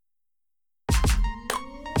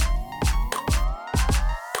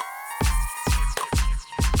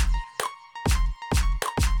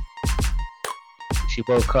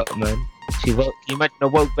she woke up, man. She woke. Can you imagine a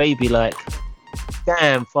woke baby like,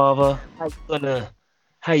 damn, father,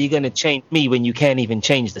 how you gonna change me when you can't even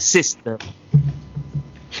change the system?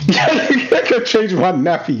 I can change my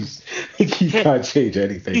nappies. You can't change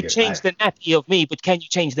anything. You change the nappy of me, but can you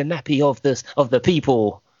change the nappy of the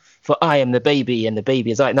people? For I am the baby, and the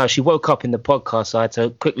baby is I. Now she woke up in the podcast, so I had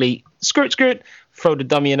to quickly skirt, throw the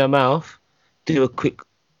dummy in her mouth, do a quick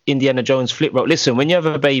Indiana Jones flip rope. Listen, when you have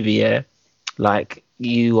a baby, yeah, like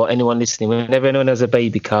you or anyone listening, whenever anyone has a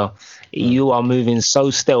baby, Carl, you are moving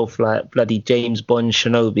so stealth like bloody James Bond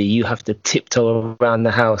Shinobi. You have to tiptoe around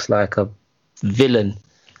the house like a villain.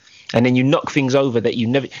 And then you knock things over that you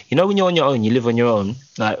never, when you're on your own, you live on your own.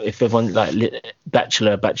 Like if everyone like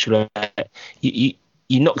bachelor,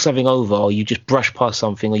 you knock something over, or you just brush past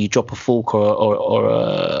something, or you drop a fork,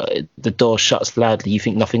 or the door shuts loudly. You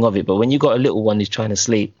think nothing of it, but when you got a little one who's trying to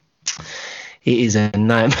sleep, it is a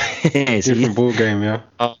nightmare. Different ball game, yeah.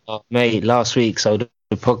 Oh, mate, last week, so the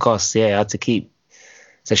podcast, yeah, I had to keep.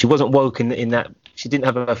 So she wasn't woken in that. She didn't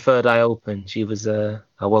have her third eye open. She was. I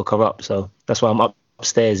woke her up, so that's why I'm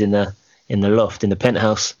upstairs in the loft in the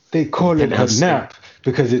penthouse. They call it a nap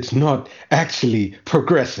because it's not actually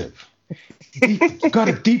progressive. You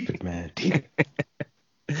gotta deep it, man. Deep it.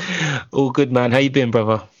 All good, man. How you been,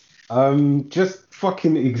 brother? Just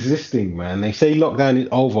fucking existing, man. They say lockdown is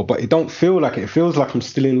over, but it don't feel like it. It feels like I'm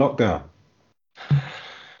still in lockdown.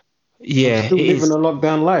 Yeah, I'm still living a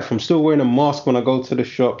lockdown life. I'm still wearing a mask when I go to the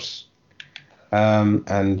shops. And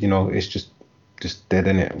it's just dead,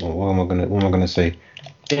 innit? Well, what am I gonna say?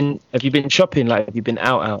 Have you been shopping? Like, have you been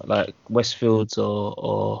out like Westfields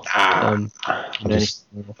or I just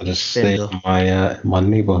stay in my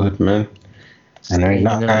neighborhood, man. And there ain't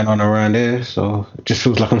nothing going on around here, so it just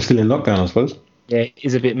feels like I'm still in lockdown, I suppose. Yeah, it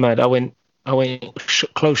is a bit mad. I went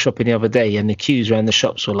clothes shopping the other day, and the queues around the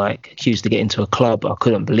shops were like queues to get into a club. I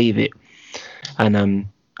couldn't believe it, and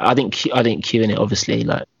I didn't queue in it, obviously,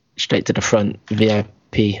 like straight to the front,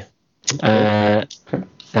 VIP.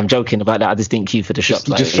 I'm joking about that. I just didn't queue for the shops.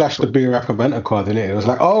 You just flashed the beer Acabenta card, didn't it? It was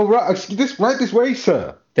like, oh right this way,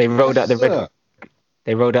 sir. They rolled out the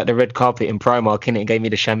red carpet in Primark, and it gave me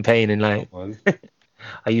the champagne, and like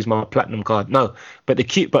I used my platinum card. No, but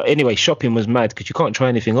anyway, shopping was mad because you can't try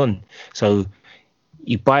anything on. So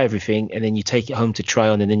you buy everything and then you take it home to try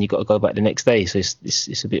on, and then you got to go back the next day. So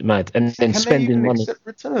it's a bit mad. And then spending money. Accept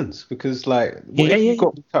returns because you've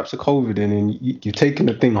got types of COVID in, and you're taking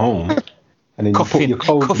the thing home. And then you put your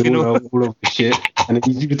cold all over the shit, and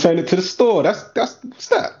then you return it to the store. What's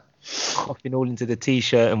that? Coughing all into the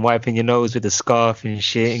t-shirt and wiping your nose with a scarf and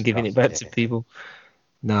shit and giving it back to people.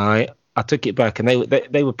 No, I took it back, and they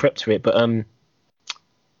were prepped for it, but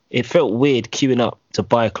it felt weird queuing up to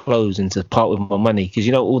buy clothes and to part with my money because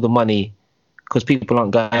all the money, because people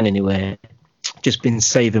aren't going anywhere. Just been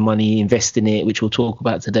saving money, investing it, which we'll talk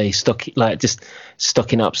about today. Just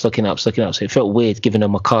stocking up. So it felt weird giving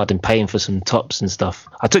them a card and paying for some tops and stuff.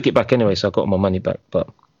 I took it back anyway, so I got my money back. But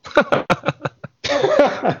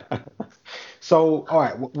so, all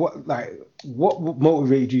right, what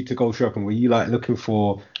motivated you to go shopping? Were you like looking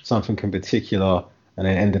for something in particular and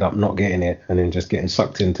then ended up not getting it and then just getting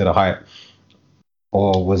sucked into the hype,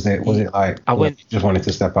 or was it like just wanted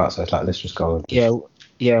to step out? So it's like, let's just go.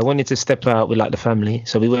 Yeah, I wanted to step out with like the family,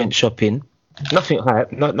 so we went shopping. Nothing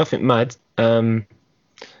hype, nothing mad. And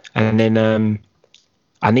then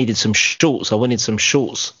I needed some shorts. I wanted some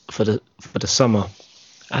shorts for the summer,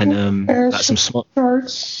 and like some smart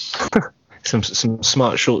some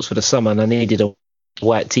smart shorts for the summer. And I needed a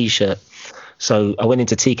white t-shirt, so I went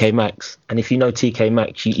into TK Maxx. And if you know TK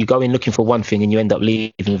Maxx, you go in looking for one thing and you end up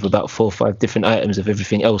leaving with about 4 or 5 different items of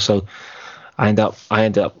everything else. So I end up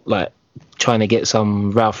like trying to get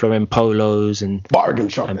some Ralph Lauren polos and bargain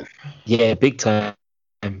shopping. Yeah, big time.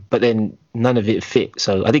 But then none of it fit,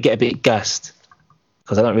 so I did get a bit gassed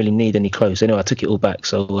because I don't really need any clothes. Anyway, I took it all back.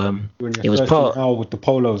 So it was part with the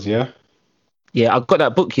polos, yeah. Yeah, I've got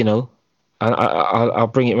that book, I'll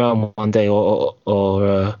bring it around one day, or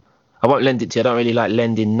I won't lend it to you. I don't really like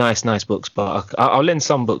lending nice books, but I'll lend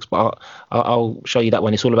some books. But I'll show you that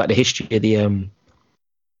one. It's all about the history of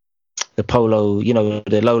the polo,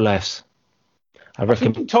 the low lifes. I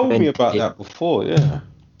think you told me about that before, yeah.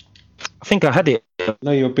 I think I had it.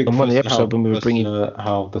 No, you're a big on one of the episodes when we were bringing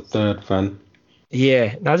how the third fan.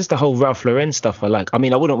 Yeah, now just the whole Ralph Lauren stuff I like. I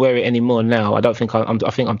mean, I wouldn't wear it anymore now. I think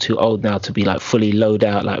I'm too old now to be like fully low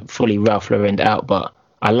out, like fully Ralph Lauren out. But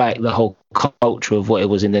I like the whole culture of what it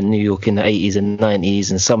was in the New York in the 80s and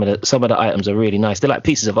 90s, and some of the items are really nice. They're like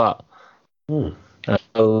pieces of art.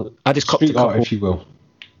 So I just copped street art, if you will.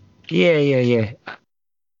 Yeah.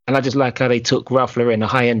 And I just like how they took Ralph Lauren, a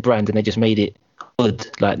high-end brand, and they just made it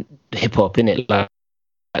like hip hop in it, like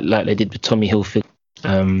they did with Tommy Hilfiger.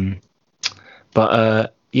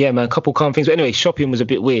 Yeah, man, a couple calm things. But anyway, shopping was a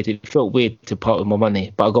bit weird. It felt weird to part with my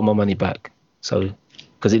money, but I got my money back. So,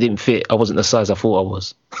 because it didn't fit, I wasn't the size I thought I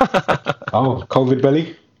was. Oh, COVID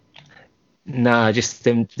belly? Nah, just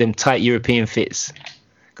them tight European fits.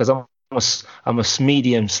 Because I'm a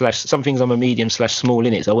medium slash, some things I'm a medium slash small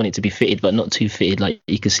in it. So I want it to be fitted, but not too fitted. Like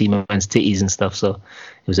you could see my man's titties and stuff. So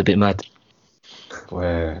it was a bit mad.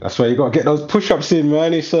 Well, that's why you got to get those push-ups in,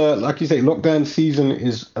 man. It's like you say, lockdown season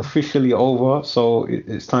is officially over, so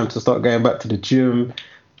it's time to start going back to the gym.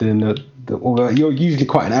 Then you're usually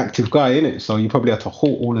quite an active guy, innit? So you probably have to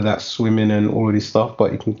halt all of that swimming and all of this stuff,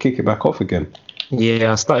 but you can kick it back off again.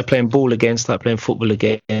 Yeah, I started playing ball again, started playing football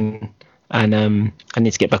again, and I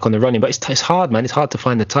need to get back on the running. But it's hard, man. It's hard to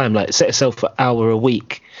find the time. Like, set yourself an hour a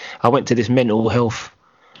week. I went to this mental health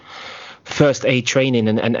first aid training,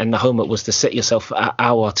 and the homework was to set yourself an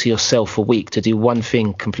hour to yourself a week to do one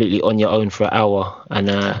thing completely on your own for an hour. And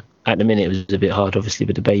at the minute, it was a bit hard, obviously,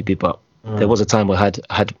 with the baby. But there was a time where I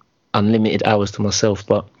had unlimited hours to myself.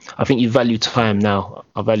 But I think you value time now.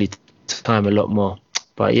 I value time a lot more.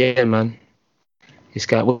 But yeah, man. It's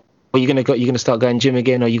got. What are you gonna go? You gonna start going gym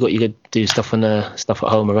again, or you gonna do stuff at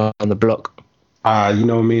home around the block? You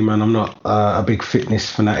know me, man. I'm not a big fitness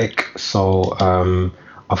fanatic, so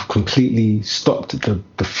I've completely stopped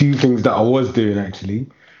the few things that I was doing actually.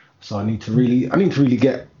 So I need to really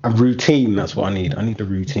get a routine. That's what I need. I need a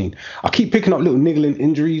routine. I keep picking up little niggling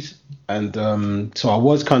injuries, and so I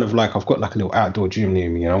was kind of like, I've got like a little outdoor gym near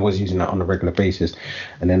me, and I was using that on a regular basis.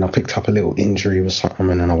 And then I picked up a little injury or something,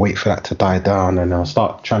 and then I wait for that to die down, and I'll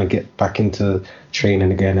start trying to get back into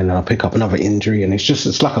training again, and then I'll pick up another injury, and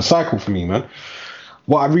it's like a cycle for me, man.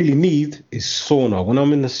 What I really need is sauna. When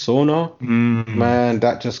I'm in the sauna, man,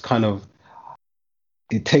 that just kind of,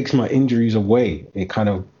 it takes my injuries away. It kind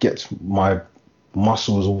of gets my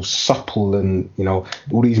muscles all supple, and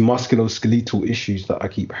all these musculoskeletal issues that I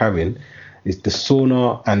keep having. Is the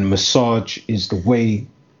sauna and massage is the way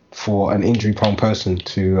for an injury-prone person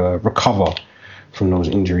to recover from those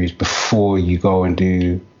injuries before you go and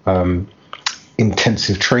do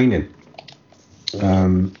intensive training.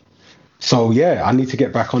 So yeah, I need to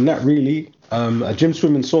get back on that really. A gym,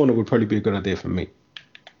 swim and sauna would probably be a good idea for me.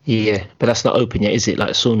 Yeah, but that's not open yet, is it?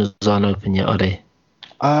 Like, saunas aren't open yet, are they?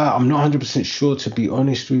 I'm not 100% sure, to be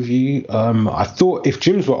honest with you. I thought if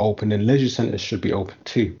gyms were open, then leisure centres should be open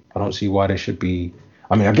too. I don't see why they should be.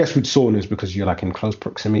 I mean, I guess with saunas because you're like in close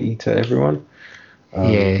proximity to everyone.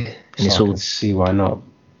 And so I can see why not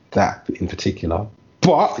that in particular.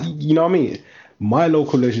 But you know what I mean. My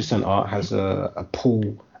local leisure centre has a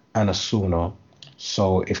pool and a sauna.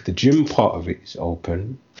 So if the gym part of it is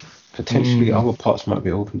open, potentially other parts might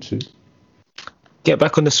be open too. Get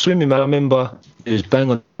back on the swimming, man. I remember it was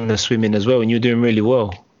bang on the swimming as well, and you're doing really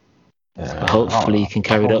well. Hopefully you can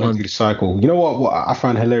carry that on. The cycle. You know what I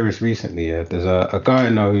found hilarious recently? Yeah? There's a guy I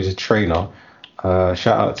know who's a trainer.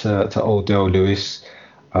 Shout out to old Dale Lewis.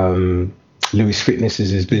 Lewis Fitness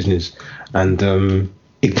is his business, and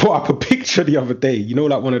he put up a picture the other day,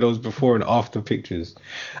 like one of those before and after pictures.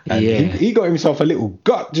 And he got himself a little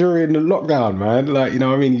gut during the lockdown, man. Like, you know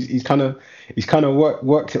what I mean? He's kind of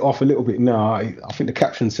worked it off a little bit now. I think the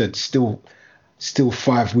caption said still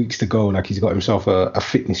 5 weeks to go. Like, he's got himself a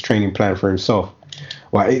fitness training plan for himself.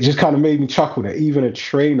 Well, it just kind of made me chuckle that even a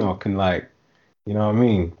trainer can, like, you know what I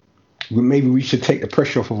mean? Maybe we should take the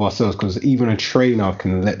pressure off of ourselves, because even a trainer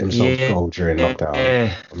can let themselves go during lockdown.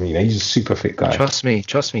 I mean, he's a super fit guy. Trust me.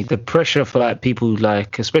 The pressure for like people,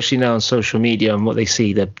 like, especially now on social media and what they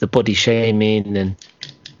see, the body shaming, and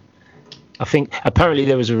I think apparently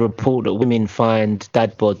there was a report that women find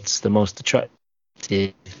dad bods the most attractive.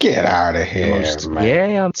 Get out of here, man.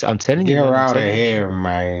 Yeah, I'm telling you. Get out of here,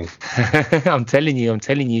 man. I'm telling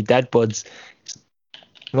you, dad bods.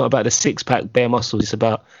 It's not about the six-pack bare muscles. It's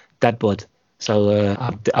about dad bod. So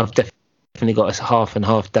I've definitely got a half and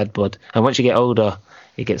half dad bod, and once you get older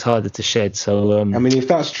it gets harder to shed. So I mean, if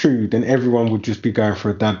that's true, then everyone would just be going for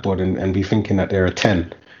a dad bod and be thinking that they're a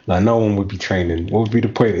 10. Like, no one would be training. What would be the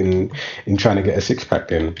point in trying to get a six-pack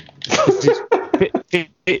then?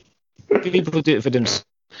 People do it for themselves.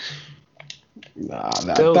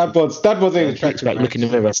 Dad bods ain't attractive. Like, look in the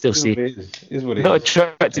mirror, I still see it is what it not is.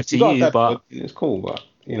 attractive to you, but it's cool. But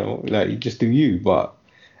like, you just do you. But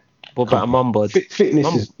what about a mum bod?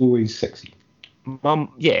 Fitness is always sexy.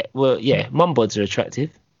 Mum bods are attractive.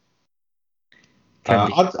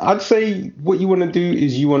 I'd say what you want to do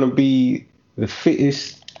is you want to be the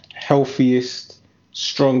fittest, healthiest,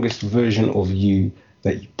 strongest version of you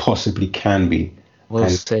that you possibly can be. Well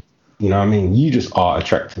said. You know what I mean? You just are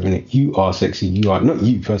attractive, innit? You are sexy. You are not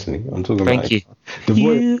you personally. I'm talking about Thank you. the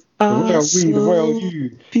You are the royal so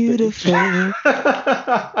you. beautiful. Is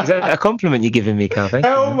that a compliment you're giving me, Cal? Thank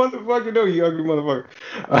you, Hell, man. motherfucker, no, you ugly motherfucker.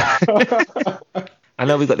 I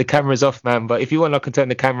know we got the cameras off, man, but if you want, I can turn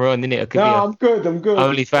the camera on, innit? It could No, be a I'm good. I'm good.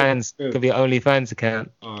 OnlyFans. Good. Could be an OnlyFans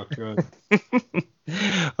account. Oh god.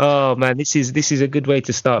 Oh man, this is a good way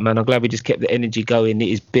to start, man. I'm glad we just kept the energy going. It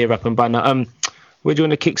is beer up and banner. We're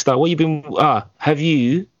doing a kickstart. What you been? Have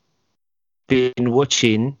you been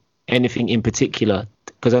watching anything in particular?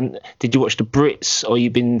 Because did you watch the Brits, or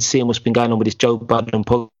you've been seeing what's been going on with this Joe Budden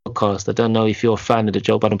podcast? I don't know if you're a fan of the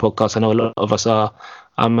Joe Budden podcast. I know a lot of us are.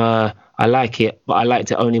 I like it, but I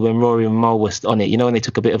liked it only when Rory and Mo was on it. You know, when they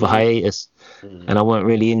took a bit of a hiatus, and I weren't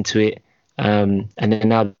really into it. And then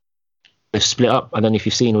now they've split up. I don't know if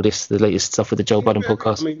you've seen all this, the latest stuff with the Joe Budden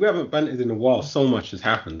podcast. I mean, we haven't bantered in a while. So much has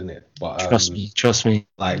happened, innit? But Trust me.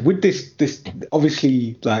 like with this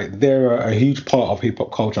obviously, like they're a huge part of hip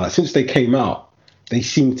hop culture. Like since they came out, they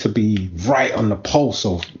seem to be right on the pulse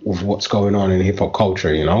of what's going on in hip hop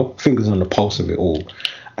culture. You know, fingers on the pulse of it all.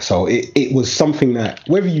 So it was something that,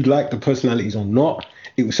 whether you like the personalities or not,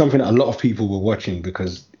 it was something that a lot of people were watching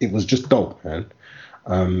because it was just dope,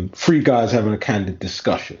 man. Three guys having a candid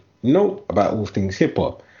discussion, you know, about all things hip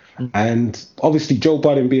hop. And obviously Joe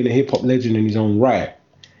Budden being a hip hop legend in his own right,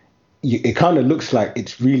 it kind of looks like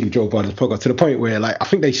it's really Joe Budden's podcast, to the point where, like, I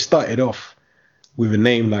think they started off with a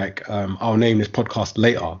name like, I'll name this podcast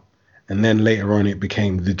Later. And then later on it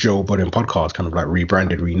became the Joe Budden podcast, kind of like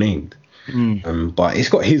rebranded, renamed. But it's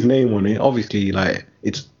got his name on it. Obviously, like,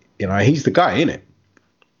 it's, you know, he's the guy, innit?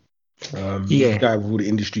 The guy with all the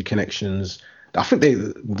industry connections. I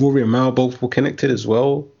think Rory and Mal both were connected as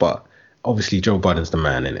well, but obviously Joe Budden's the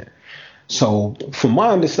man, innit? So from my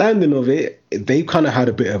understanding of it, they kind of had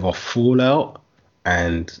a bit of a fallout,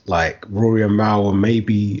 and like Rory and Mal were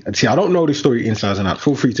maybe, see, I don't know the story inside and out.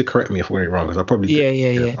 Feel free to correct me if we're wrong, because I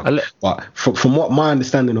probably But from what my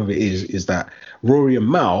understanding of it is that Rory and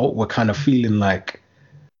Mal were kind of feeling like,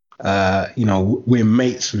 you know, we're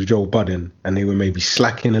mates with Joe Budden, and they were maybe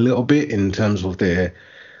slacking a little bit in terms of their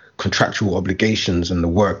contractual obligations and the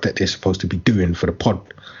work that they're supposed to be doing for the pod.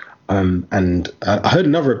 And I heard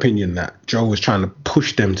another opinion that Joe was trying to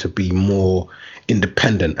push them to be more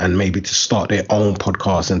independent and maybe to start their own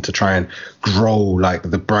podcast and to try and grow like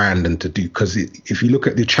the brand and to do, because if you look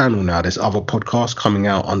at the channel now, there's other podcasts coming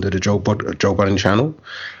out under the Joe Budden channel.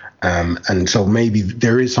 And so maybe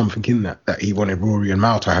there is something in that he wanted Rory and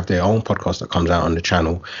Mal to have their own podcast that comes out on the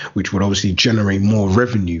channel, which would obviously generate more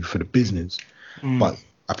revenue for the business. But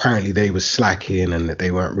apparently they were slacking and that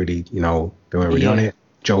they weren't really, you know, they weren't really on it.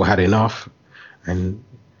 Joe had enough, and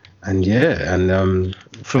that's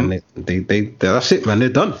it, man. They're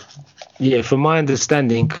done. Yeah, from my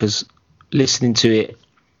understanding, because listening to it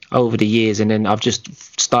over the years, and then I've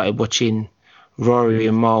just started watching Rory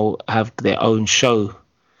and Mal have their own show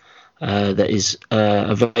that is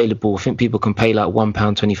available. I think people can pay like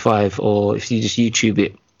 £1.25, or if you just YouTube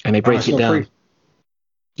it and they break it down. Free.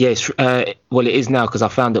 Yes, well, it is now because I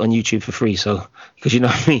found it on YouTube for free. So, because you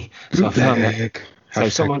know me, so I found that. So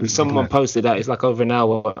someone posted that. It's like over an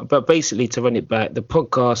hour. But basically, to run it back, the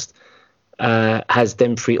podcast has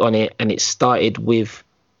them three on it, and it started with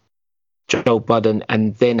Joe Budden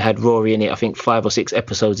and then had Rory in it. I think 5 or 6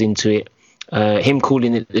 episodes into it. Him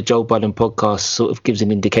calling it the Joe Budden podcast sort of gives an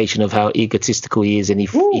indication of how egotistical he is, and he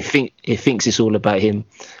thinks it's all about him.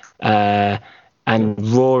 And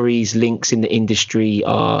Rory's links in the industry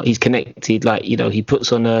are, he's connected, like, you know, he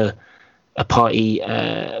puts on a party,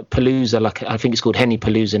 Palooza, like I think it's called Henny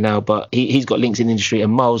Palooza now, but he's got links in the industry,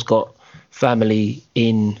 and Mal's got family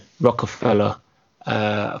in Rockefeller.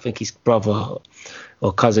 I think his brother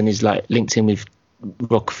or cousin is like linked in with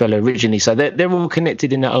Rockefeller originally, so they're all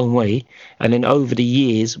connected in their own way. And then over the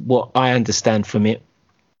years, what I understand from it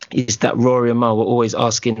is that Rory and Mal were always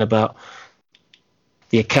asking about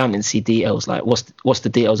the accountancy details, like what's the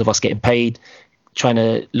details of us getting paid, trying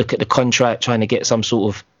to look at the contract, trying to get some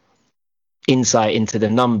sort of insight into the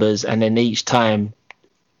numbers. And then each time,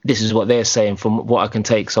 this is what they're saying from what I can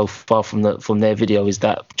take so far from their video, is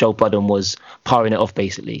that Joe Budden was powering it off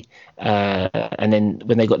basically. And then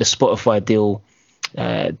when they got the Spotify deal,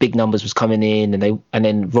 big numbers was coming in, and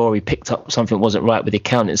then Rory picked up something wasn't right with the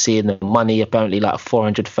accountancy and the money, apparently like a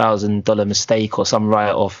 $400,000 mistake or some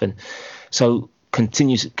write-off, and so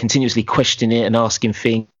continuously questioning it and asking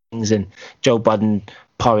things, and Joe Budden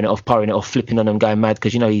powering it off, flipping on them, going mad,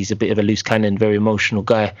 because you know he's a bit of a loose cannon, very emotional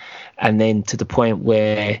guy. And then to the point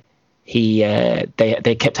where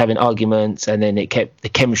they kept having arguments, and then the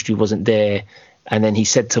chemistry wasn't there. And then he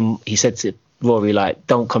said to Rory, like,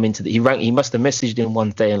 don't come into the. He must have messaged him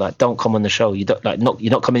one day and like, don't come on the show. You don't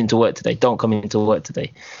you're not coming into work today. Don't come into work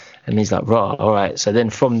today. And he's like, right, all right. So then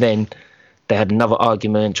from then, they had another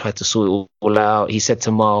argument, tried to sort it all out. He said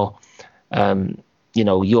to Mal,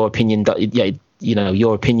 your opinion,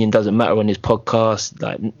 your opinion doesn't matter on this podcast.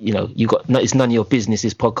 Like, it's none of your business,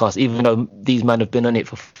 this podcast, even though these men have been on it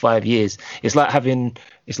for 5 years. It's like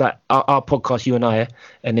our podcast, you and I,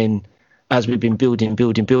 and then as we've been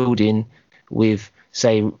building with,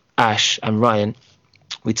 say, Ash and Ryan,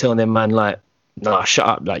 we tell them, man, like, nah, shut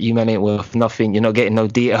up, like, you man ain't worth nothing, you're not getting no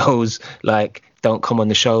details, like, don't come on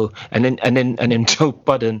the show. And then Joe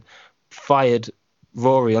Budden fired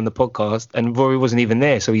Rory on the podcast, and Rory wasn't even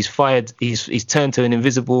there, so he's turned to an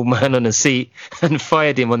invisible man on a seat and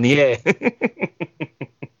fired him on the air.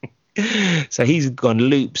 So he's gone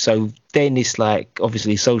loop. So then it's like,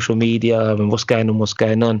 obviously, social media and what's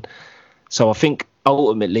going on. So I think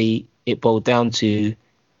ultimately it boiled down to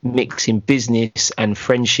mixing business and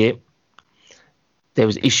friendship. There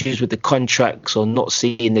was issues with the contracts or not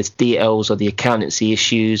seeing there's DLs or the accountancy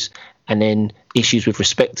issues, and then issues with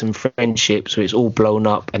respect and friendship. So it's all blown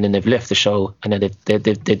up, and then they've left the show, and then they're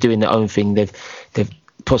doing their own thing. They've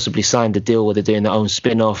possibly signed a deal where they're doing their own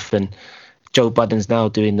spin-off, and Joe Budden's now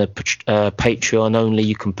doing the Patreon only.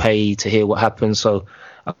 You can pay to hear what happens. So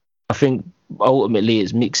I think ultimately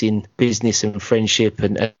it's mixing business and friendship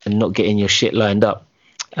and not getting your shit lined up.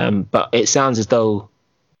 But it sounds as though,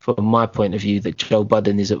 from my point of view, that Joe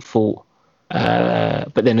Budden is at fault.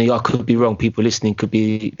 But then I could be wrong. People listening could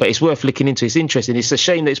be, but it's worth looking into. It's interesting. It's a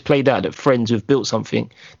shame that it's played out, that friends who've built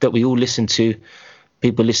something that we all listen to,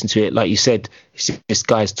 people listen to it. Like you said, it's just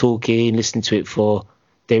guys talking, listening to it for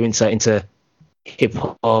their insight into hip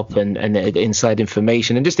hop and the inside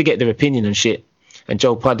information, and just to get their opinion and shit. And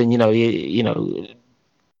Joe Budden, you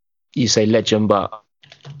say legend, but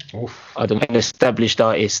Oof. I don't know, an established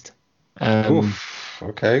artist.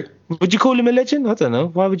 Okay. Would you call him a legend? I don't know.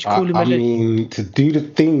 Why would you call him a legend? I mean, to do the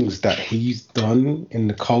things that he's done in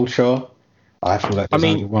the culture, I feel like there's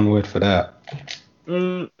only one word for that.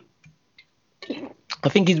 I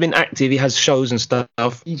think he's been active. He has shows and stuff.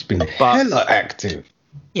 He's been hella active.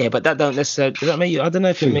 Yeah, but that don't necessarily. Does that make you? I don't know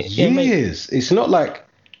if it makes. Years. It's not like,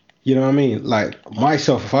 you know what I mean? Like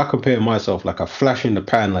myself, if I compare myself, like a flash in the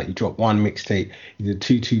pan, like you drop one mixtape, you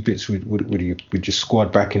did two bits with your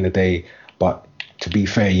squad back in the day, but to be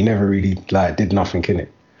fair, you never really like did nothing in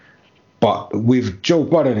it. But with Joe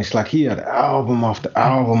Budden, it's like he had album after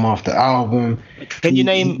album after album. Can you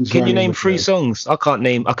name 3 songs? I can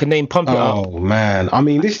name Pump It Up. Oh man, I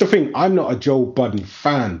mean, this is the thing. I'm not a Joe Budden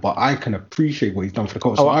fan, but I can appreciate what he's done for the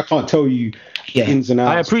culture. So I can't tell you ins and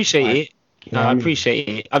outs. I appreciate it. I appreciate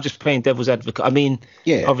it. I'm just playing devil's advocate. I mean,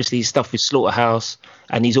 obviously his stuff with Slaughterhouse,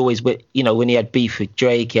 and he's always with, when he had beef with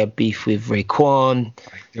Drake, he had beef with Raekwon.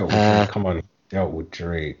 Come on. Dealt with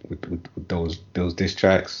Drake with those diss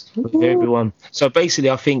tracks with everyone. So basically,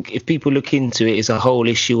 I think if people look into it, it's a whole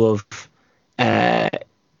issue of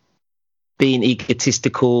being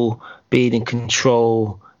egotistical, being in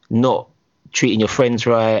control, not treating your friends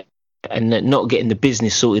right, and not getting the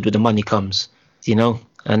business sorted when the money comes.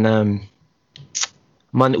 And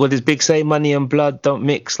money. What does Big say? Money and blood don't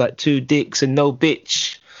mix like two dicks and no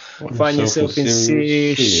bitch. Find yourself in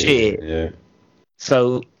serious shit. Yeah.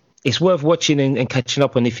 So it's worth watching and catching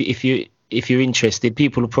up on if you're interested.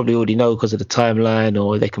 People will probably already know because of the timeline,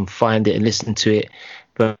 or they can find it and listen to it.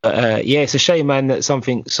 But it's a shame, man, that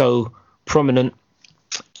something so prominent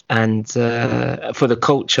and for the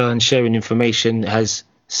culture and sharing information has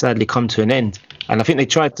sadly come to an end. And I think they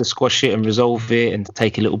tried to squash it and resolve it and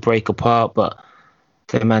take a little break apart, but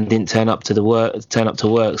the man didn't turn up to work.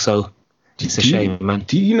 So it's a shame, man.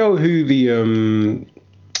 Do you know who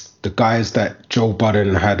the guys that Joe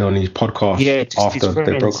Budden had on his podcast after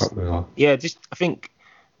they broke up with her? Yeah, I think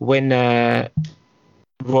when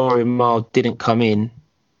Rory and Mal didn't come in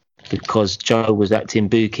because Joe was acting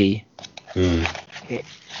bookie,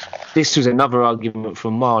 this was another argument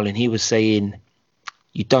from Mal, and he was saying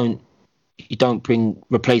you don't bring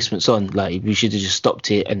replacements on. Like, we should have just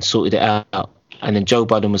stopped it and sorted it out. And then Joe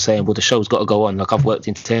Budden was saying, well, the show's got to go on. Like, I've worked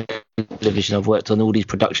in television, I've worked on all these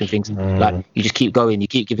production things. Like, you just keep going, you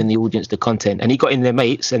keep giving the audience the content. And he got in their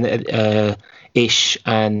mates, and Ish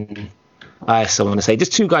and I want to say,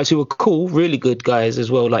 just 2 guys who were cool, really good guys as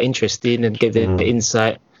well, like interesting, and gave their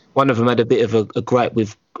insight. One of them had a bit of a gripe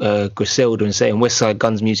with Griselda and saying Westside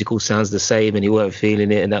Gunn's music all sounds the same, and he weren't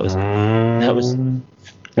feeling it, and that was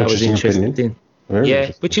interesting.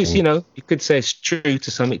 Which is, you could say it's true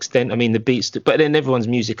to some extent. I mean, the beats, but then everyone's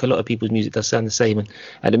music, a lot of people's music does sound the same, and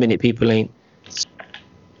at the minute people ain't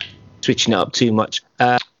switching it up too much.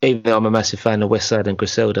 even though I'm a massive fan of West Side and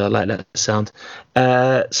Griselda, I like that sound.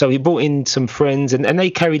 So he brought in some friends, and they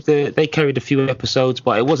carried a few episodes,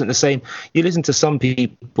 but it wasn't the same. You listen to some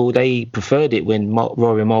people, they preferred it when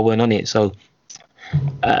Rory and Mal weren't on it. So,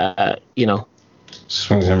 you know,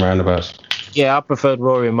 swings and roundabouts. Yeah, I preferred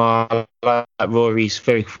Rory and Mal. I like Rory's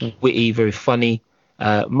very witty, very funny.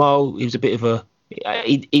 Mal, he was a bit of a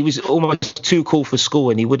he was almost too cool for school,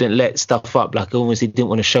 and he wouldn't let stuff up. Like almost, he didn't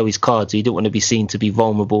want to show his cards. He didn't want to be seen to be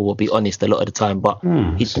vulnerable or be honest a lot of the time. But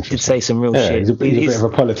he did say some real shit. He's a bit of a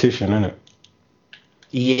politician, isn't it?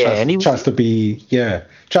 Yeah, and he tries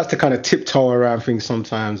to kind of tiptoe around things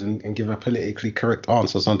sometimes and give a politically correct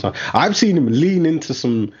answer sometimes. I've seen him lean into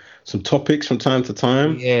some topics from time to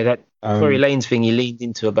time. Yeah, that Tory Lanez thing he leaned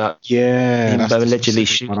into about him allegedly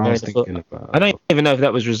shooting her in the foot. I don't even know if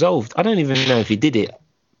that was resolved. I don't even know if he did it.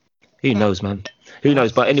 Who knows, man? Who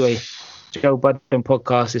knows? But anyway, Joe Budden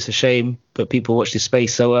podcast, it's a shame, but people watch this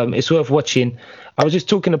space, so it's worth watching. I was just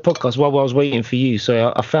talking to podcast while I was waiting for you,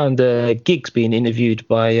 so I found Giggs being interviewed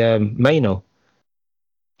by Mano.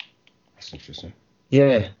 That's interesting.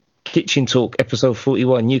 Yeah. Kitchen Talk, episode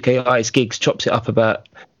 41. UK artist Giggs chops it up about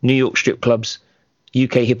New York strip clubs,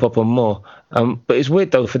 UK hip hop and more. But it's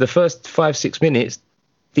weird though, for the first 5-6 minutes,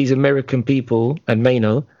 these American people and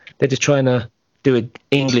Mano, they're just trying to do an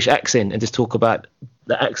English accent and just talk about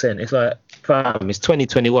the accent. It's like, fam, it's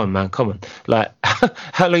 2021, man. Come on. Like,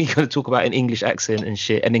 how long are you going to talk about an English accent and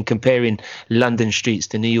shit, and then comparing London streets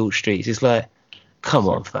to New York streets? It's like, come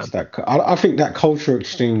on, fam. I think that culture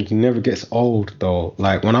exchange never gets old, though.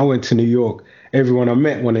 Like, when I went to New York, everyone I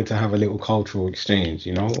met wanted to have a little cultural exchange,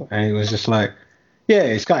 you know? And it was just like, yeah,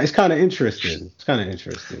 it's kind of interesting. It's kind of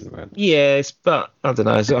interesting, man. Yeah, but I don't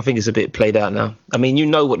know. I think it's a bit played out now. I mean, you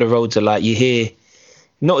know what the roads are like. You hear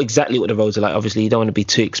not exactly what the roads are like. Obviously, you don't want to be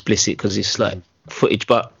too explicit because it's like footage,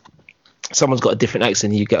 but someone's got a different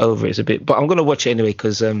accent and you get over it. It's a bit, but I'm going to watch it anyway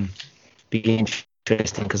because be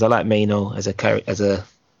interesting because I like Mano as a character, as a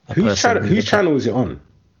person. Whose channel is it on?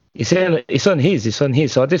 It's on his. So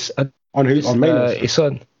on Mano's? It's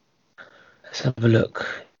on. Let's have a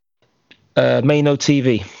look. Mano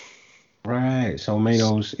TV. Right. So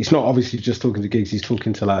Mano's. It's not obviously just talking to Giggs. He's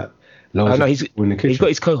talking to like. No, he's got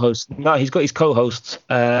his co-hosts. No, he's got his co-hosts.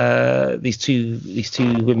 These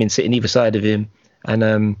two women sitting either side of him, and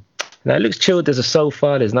now it looks chilled. There's a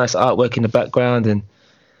sofa. There's nice artwork in the background, and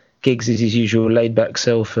Giggs is his usual laid-back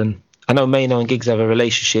self. And I know Mano and Giggs have a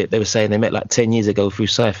relationship. They were saying they met like 10 years ago through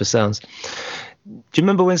Cypher Sounds. Do you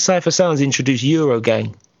remember when Cypher Sounds introduced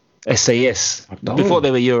Eurogang, SAS, before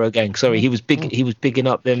they were Eurogang? Sorry, he was big. He was bigging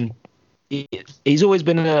up them. He's always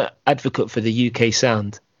been an advocate for the UK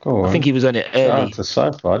sound. I think he was on it early. That's a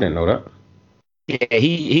Cypher. I didn't know that. Yeah,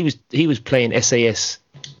 he was playing SAS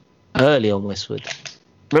early on Westwood.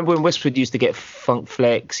 Remember when Westwood used to get Funk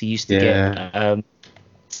Flex? He used to get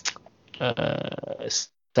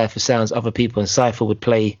Cypher Sounds, other people, and Cypher would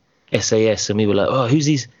play SAS, and we were like, oh, who's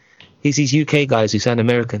these UK guys who sound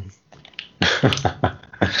American?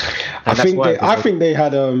 I think they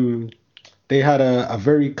had a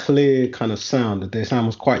very clear kind of sound. Their sound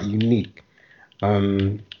was quite unique.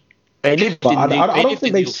 I don't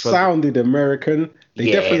think they sounded American.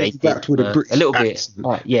 They definitely backed with a British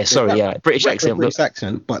accent. British accent. British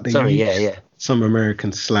accent, but they used some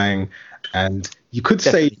American slang, and you could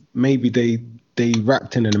say maybe they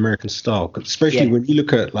rapped in an American style, especially when you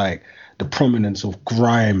look at like the prominence of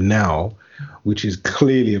grime now, which is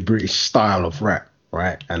clearly a British style of rap,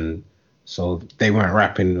 right? And so they weren't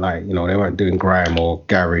rapping like, you know, they weren't doing grime or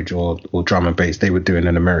garage or drum and bass. They were doing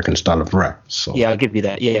an American style of rap. So yeah, I'll give you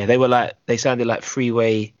that. Yeah, they sounded like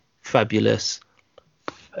Freeway, Fabulous.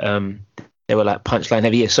 They were like punchline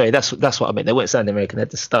heavy. Yeah, sorry, that's what I meant. They weren't sounding American, they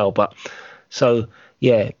had the style. But so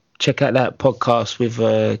yeah, check out that podcast with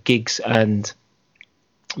Giggs and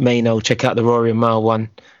Mano. Check out the Rory and Mal one,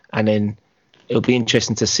 and then it'll be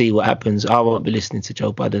interesting to see what happens. I won't be listening to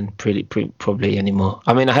Joe Budden probably anymore.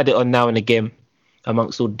 I mean, I had it on now and again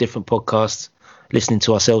amongst all the different podcasts, listening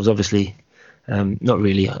to ourselves, obviously. Not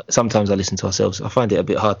really. Sometimes I listen to ourselves. I find it a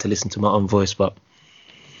bit hard to listen to my own voice, but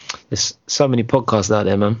there's so many podcasts out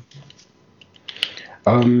there, man.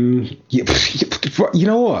 You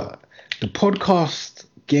know what? The podcast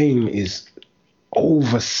game is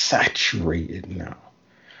oversaturated now.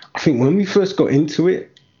 I think when we first got into it,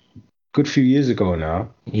 good few years ago now.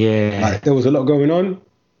 Yeah. Like there was a lot going on,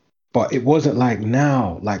 but it wasn't like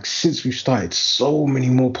now. Like since we started, so many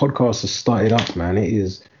more podcasts have started up, man. It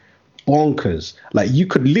is bonkers. Like you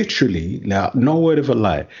could literally, now no word of a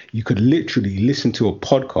lie, you could literally listen to a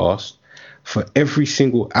podcast for every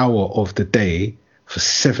single hour of the day for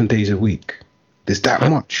 7 days a week. There's that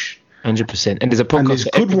much. 100%. And there's a podcast And there's for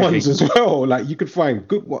good everything. ones as well. Like you could find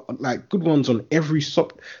good ones on every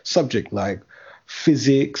subject, like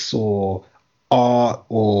physics or art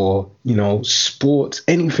or sports,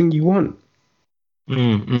 anything you want.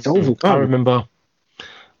 It's I overwhelming. remember,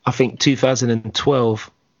 I think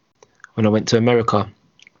 2012, when I went to America,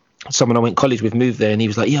 someone I went to college with moved there, and he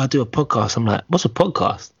was like, "Yeah, I do a podcast." I'm like, "What's a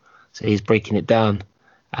podcast?" So he's breaking it down,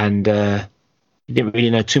 and he didn't really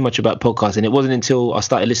know too much about podcasts. And it wasn't until I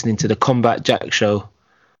started listening to the Combat Jack show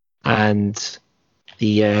and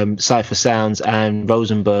the Cypher Sounds and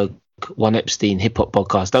Rosenberg One Epstein hip hop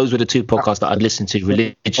podcast. Those were the two podcasts that I'd listened to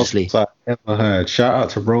religiously. I've ever heard. Shout out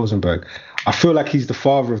to Rosenberg. I feel like he's the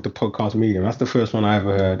father of the podcast medium. That's the first one I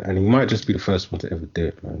ever heard, and he might just be the first one to ever do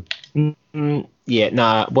it, man. Yeah,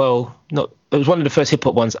 nah. Well, not. It was one of the first hip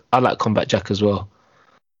hop ones. I like Combat Jack as well.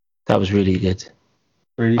 That was really good.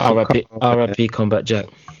 Really R.I.P. Combat Jack.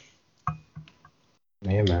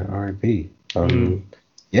 Yeah, man. R.I.P.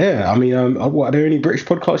 Yeah, I mean, what are there any British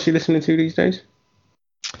podcasts you're listening to these days?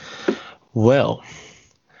 Well,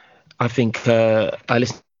 I think I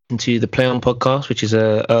listen to the Play On podcast, which is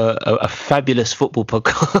a fabulous football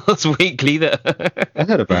podcast weekly. I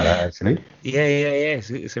heard about that actually. Yeah.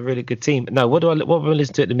 It's a really good team. No, what am I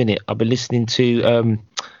listening to at the minute? I've been listening to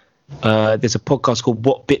there's a podcast called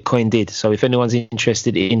What Bitcoin Did. So if anyone's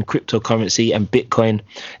interested in cryptocurrency and Bitcoin,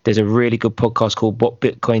 there's a really good podcast called What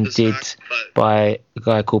Bitcoin Did by a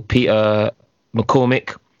guy called Peter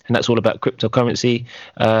McCormick, and that's all about cryptocurrency.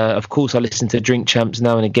 Of course, I listen to Drink Champs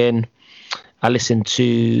now and again. I listen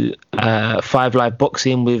to 5 Live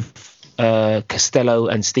Boxing with Costello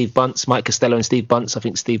and Steve Bunce, Mike Costello and Steve Bunce. I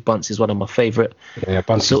think Steve Bunce is one of my favourite. Yeah,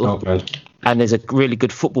 Bunce is dope, man. And there's a really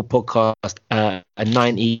good football podcast, a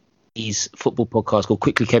 90s football podcast called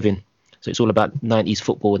Quickly Kevin. So it's all about 90s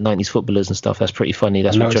football and 90s footballers and stuff. That's pretty funny.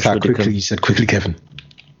 That's what Josh Widdicombe. You said Quickly Kevin.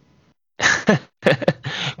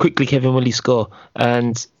 Quickly Kevin, will he score?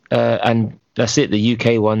 And that's it, the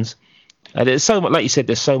UK ones. There's so much, like you said,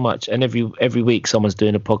 there's so much, and every week someone's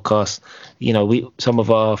doing a podcast. Some of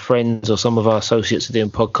our friends or some of our associates are doing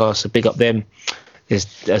podcasts, so big up them.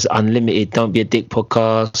 There's Unlimited Don't Be a Dick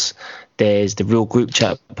podcast. There's the Real Group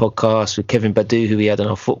Chat podcast with Kevin Badu, who we had on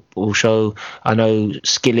our football show. I know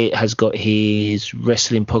Skillet has got his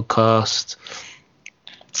wrestling podcast.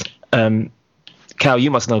 Cal,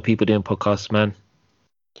 you must know people doing podcasts, man.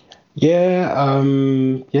 Yeah.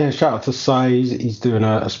 Shout out to Sai. He's doing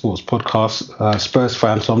a sports podcast. Spurs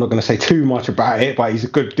fan, so I'm not going to say too much about it, but he's a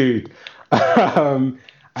good dude.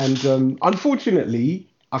 Unfortunately,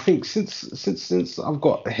 I think since I've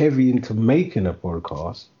got heavy into making a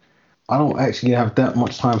podcast, I don't actually have that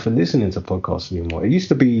much time for listening to podcasts anymore. It used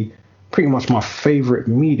to be pretty much my favorite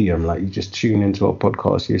medium. Like, you just tune into a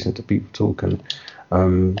podcast, you listen to people talking.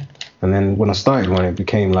 And then when I started one, it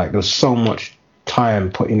became like there was so much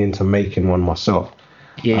time putting into making one myself.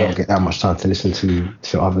 I don't get that much time to listen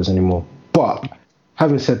to others anymore. But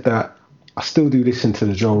having said that, I still do listen to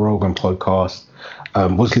the Joe Rogan podcast.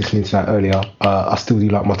 Was listening to that earlier. I still do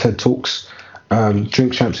like my TED Talks.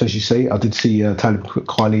 Drink Champs, as you say. I did see Talib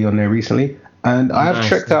Kweli on there recently, and I have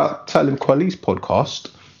checked out Talib Kweli's podcast.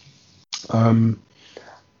 And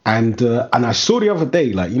I saw the other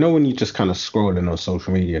day, like, when you just kind of scrolling on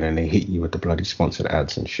social media and then they hit you with the bloody sponsored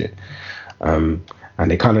ads and shit. And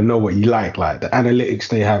they kind of know what you like the analytics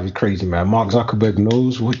they have is crazy, man. Mark Zuckerberg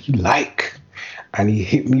knows what you like, and he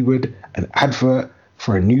hit me with an advert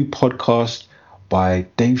for a new podcast by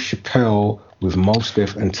Dave Chappelle with Mos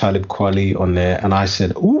Def and Talib Kweli on there, and I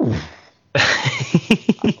said, ooh.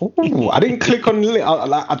 Ooh. I didn't click on the link.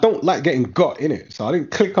 I don't like getting got in it, so I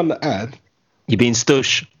didn't click on the ad. You're being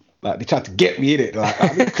stush. Like, they tried to get me in it. Like, I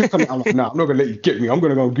didn't click on it. I'm like, nah, I'm not going to let you get me. I'm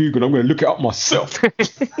going to go on Google. I'm going to look it up myself.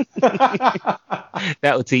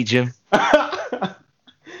 That'll teach him.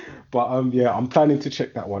 But yeah, I'm planning to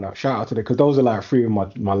check that one out. Shout out to them, because those are like 3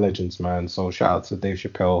 of my legends, man. So shout out to Dave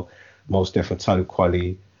Chappelle, Mos Def, and Talib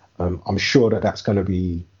Kweli. I'm sure that's going to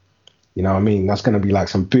be, what I mean? That's going to be like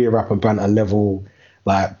some beer rap and banter level,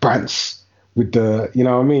 like Brants with the, what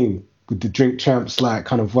I mean? With the Drink Champs like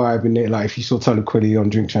kind of vibe in there. Like, if you saw Talib Kweli on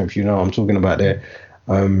Drink Champs, I'm talking about there.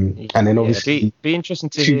 And then obviously be interesting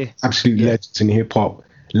to hear. Absolute legends in hip hop,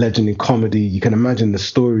 legend in comedy. You can imagine the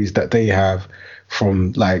stories that they have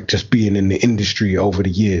from like just being in the industry over the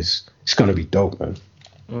years. It's gonna be dope, man.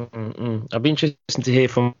 I'd be interested to hear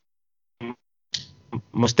from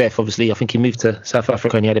Mos Def. Obviously, I think he moved to South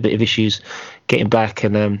Africa and he had a bit of issues getting back.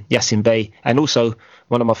 And Yasin Bey, and also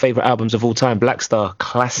one of my favorite albums of all time, Black Star,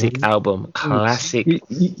 classic album, classic.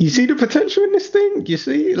 You see the potential in this thing? You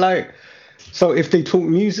see, like, So if they talk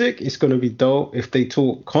music, it's gonna be dope. If they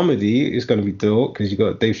talk comedy, it's gonna be dope because you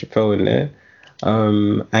got Dave Chappelle in there.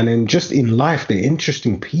 And then just in life, they're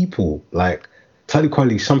interesting people. Like Talib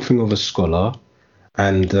Kweli, something of a scholar,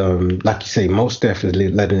 and like you say, most definitely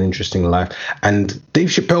led an interesting life. And Dave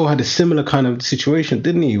Chappelle had a similar kind of situation,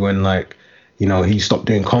 didn't he? When like, he stopped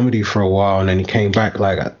doing comedy for a while, and then he came back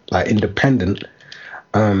like independent.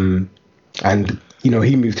 And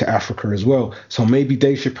he moved to Africa as well. So maybe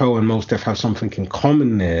Dave Chappelle and Mos Def have something in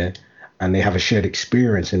common there, and they have a shared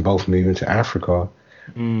experience in both moving to Africa.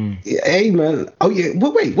 Hey man, oh yeah.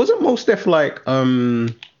 Well, wait, wasn't Mos Def like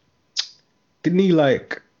didn't he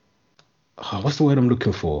like? What's the word I'm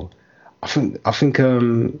looking for? I think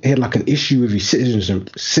he had like an issue with his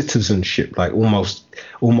citizenship, like almost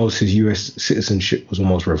his US citizenship was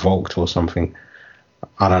almost revoked or something.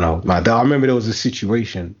 I don't know. Like, I remember there was a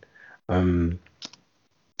situation.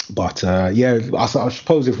 But yeah, I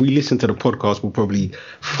suppose if we listen to the podcast, we'll probably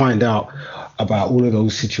find out about all of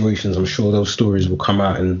those situations. I'm sure those stories will come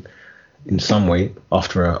out in some way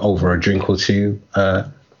over a drink or two,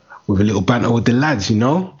 with a little banter with the lads,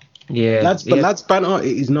 Yeah. Lads banter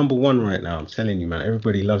is number one right now. I'm telling you, man.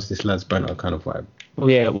 Everybody loves this lads banter kind of vibe.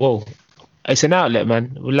 Yeah, well, it's an outlet,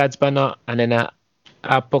 man. Lads banter, and then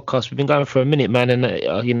our podcast, we've been going for a minute, man, and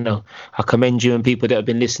I commend you and people that have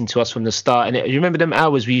been listening to us from the start. And you remember them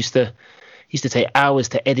hours we used to take hours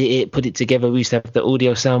to edit it, put it together. We used to have the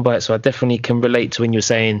audio soundbite, so I definitely can relate to when you're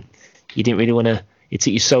saying you didn't really want to. It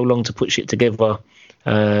took you so long to put shit together.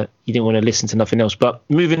 You didn't want to listen to nothing else. But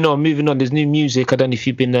moving on. There's new music. I don't know if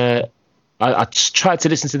you've been. I tried to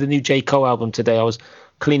listen to the new J. Cole album today. I was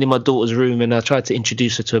cleaning my daughter's room and I tried to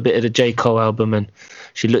introduce her to a bit of the J. Cole album, and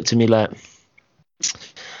she looked at me like,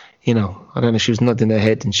 I don't know, she was nodding her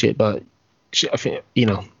head and shit, but I think, a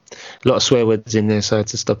lot of swear words in there, so I had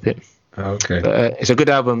to stop it. Okay. But it's a good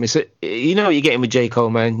album. What you're getting with J. Cole,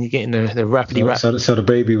 man. You're getting the rapidly rap. So the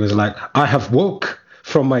baby was like, I have woke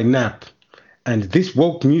from my nap, and this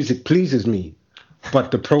woke music pleases me,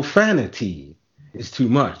 but the profanity is too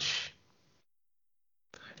much.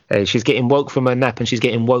 Hey, she's getting woke from her nap and she's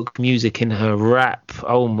getting woke music in her rap.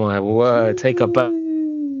 Oh my word. Take her back,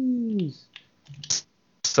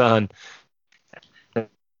 son.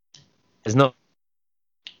 There's not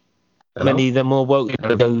many of them more woke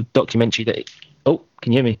documentary that. Oh,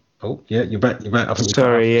 can you hear me? Oh, yeah, you're back.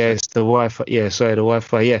 Sorry, yeah, it's the Wi-Fi. Yeah, sorry, the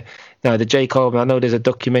Wi-Fi. Yeah. Now, the J. Cole, I know there's a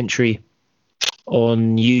documentary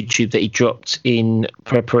on YouTube that he dropped in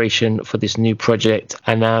preparation for this new project.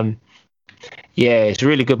 And, yeah, it's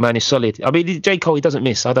really good, man. It's solid. I mean, J. Cole, he doesn't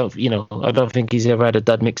miss. I don't think he's ever had a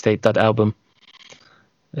dud mixtape, dud album.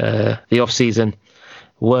 The off season,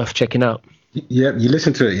 worth checking out. Yeah, you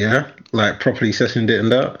listened to it, yeah? Like properly sessioned it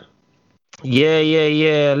and that?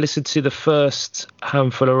 Yeah. I listened to the first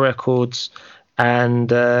handful of records, and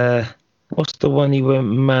what's the one he went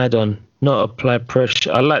mad on? Not Apply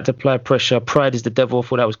Pressure. I liked Apply Pressure. Pride is the Devil. I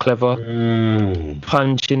thought that was clever.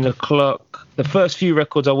 Punch in the Clock. The first few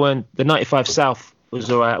records the 95 South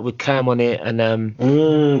was alright with Cam on it, and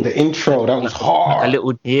the intro, that was hard. A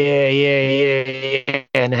little, yeah,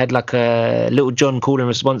 and it had like a little John call and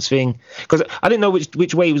response thing, because I didn't know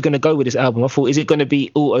which way he was going to go with this album. I thought, is it going to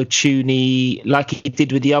be auto-tuney like he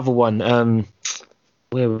did with the other one?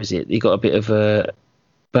 Where was it? He got a bit of a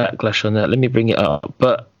backlash on that. Let me bring it up,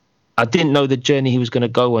 but I didn't know the journey he was going to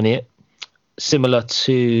go on it. Similar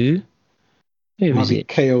to, who was it?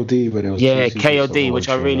 KOD, when it was KOD, which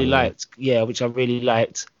I really liked. Yeah, which I really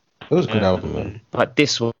liked. It was a good album, man. But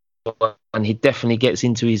this one, he definitely gets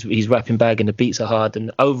into his rapping bag, and the beats are hard.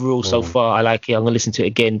 And overall, so far, I like it. I'm gonna listen to it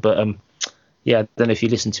again, but yeah, I don't know if you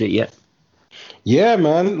listened to it yet. Yeah,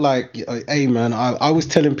 man. Like, hey, man, I was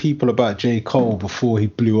telling people about J. Cole before he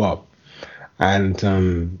blew up,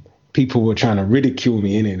 and people were trying to ridicule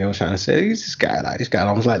me in it. They were trying to say, "Who's this guy? Like this guy." And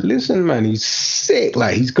I was like, "Listen, man, he's sick.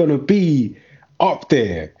 Like, he's gonna be up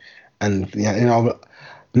there." And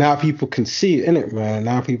now people can see it, innit, man.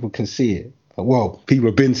 Now people can see it. Well, people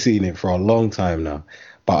have been seeing it for a long time now.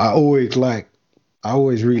 But I always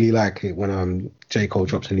really like it when J. Cole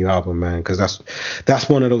drops a new album, man, because that's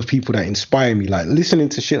one of those people that inspire me. Like, listening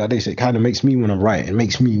to shit like this, it kind of makes me want to write. It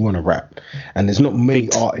makes me want to rap. And there's not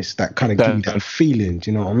many artists that kind of give me that feeling.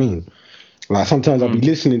 Do you know what I mean? Like, sometimes I'll be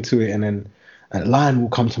listening to it and then a line will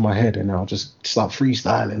come to my head and I'll just start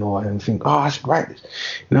freestyling and think, I should write this.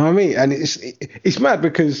 You know what I mean? And it's mad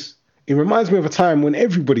because it reminds me of a time when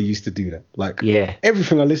everybody used to do that. Like,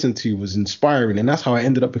 everything I listened to was inspiring, and that's how I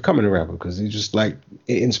ended up becoming a rapper, because it just it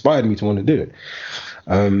inspired me to want to do it.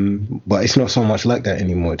 But it's not so much like that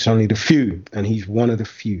anymore. It's only the few, and he's one of the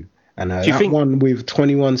few. And that one with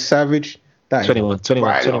 21 Savage,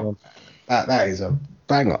 21. That is a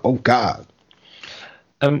banger. Oh God.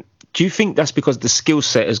 Do you think that's because the skill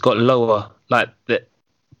set has got lower? Like that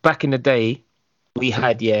back in the day, we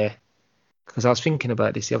had because I was thinking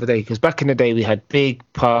about this the other day. Because back in the day, we had Big,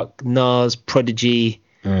 Park, Nas, Prodigy.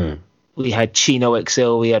 We had Chino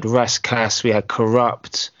XL. We had Rascas. We had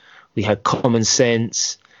Corrupt. We had Common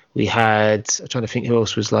Sense. We had, I'm trying to think who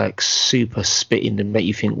else was like super spitting and make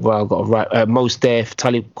you think, wow, I've got to rap. Mos Def,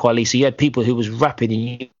 Talib Kweli. So you had people who was rapping and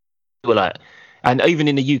you were like, and even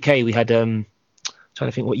in the UK, we had, trying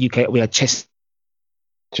to think what UK, we had Just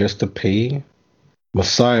a P.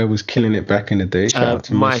 Messiah was killing it back in the day. Shout out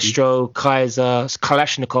to Maestro, Kaiser,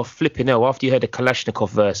 Kalashnikov, flipping hell. After you heard the Kalashnikov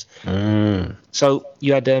verse. So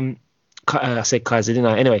you had, I said Kaiser, didn't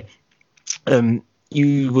I? Anyway,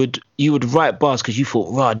 you would write bars because you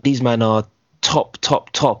thought, right, these men are top,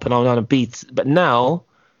 and I'm on a beat. But now,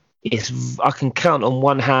 I can count on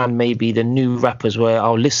one hand maybe the new rappers where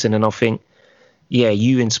I'll listen and I'll think, yeah,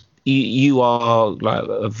 you are like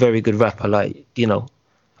a very good rapper. Like, you know,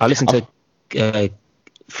 I listen to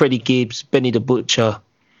Freddie Gibbs, Benny the Butcher,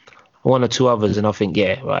 one or two others, and I think,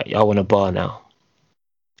 yeah, right, I want a bar now.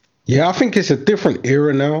 Yeah, I think it's a different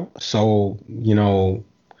era now. So, you know,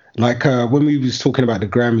 like when we was talking about the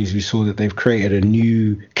Grammys, we saw that they've created a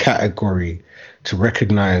new category to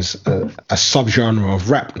recognize a subgenre of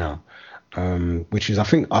rap now, which is I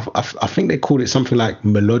think they called it something like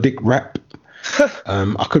melodic rap.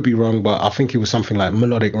 I could be wrong, but I think it was something like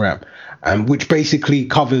melodic rap, which basically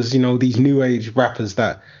covers, you know, these new age rappers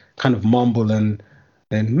that kind of mumble and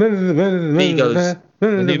then Migos,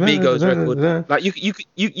 the new Migos record. Like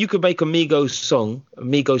you could make a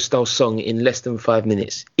Migos style song in less than 5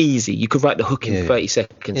 minutes, easy. You could write the hook in 30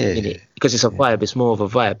 seconds a minute because it's a vibe. It's more of a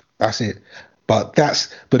vibe. That's it. But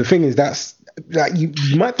the thing is, that's like you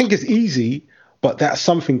might think it's easy, but that's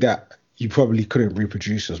something that you probably couldn't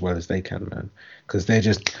reproduce as well as they can, man, because they're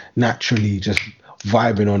just naturally just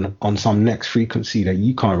vibing on some next frequency that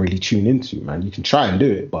you can't really tune into, man. You can try and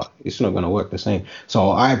do it, but it's not going to work the same.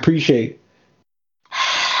 So I appreciate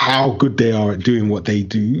how good they are at doing what they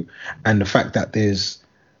do, and the fact that there's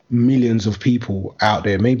millions of people out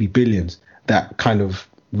there, maybe billions, that kind of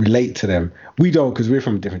relate to them. We don't, because we're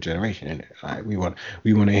from a different generation, innit? Like we want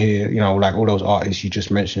to hear, you know, like all those artists you just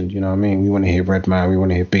mentioned, you know what I mean? We want to hear Redman, we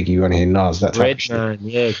want to hear Biggie, we want to hear Nas, that type of shit. Redman,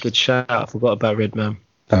 yeah, good shout. I forgot about Redman.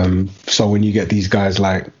 So when you get these guys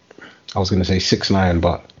like, I was going to say 6ix9ine,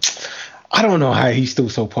 but I don't know how he's still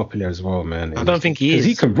so popular as well, man. I don't think he is. Because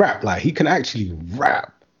he can rap, like he can actually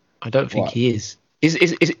rap. I don't think he is.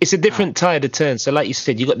 It's a different tide of turn. So like you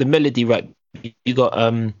said, you got the melody rap, you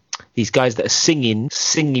got these guys that are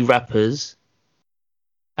singy rappers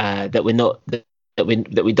that we're not that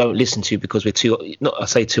we don't listen to because we're too, not I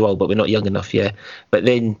say too old, but we're not young enough, yeah. But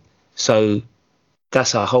then so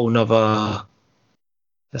that's a whole nother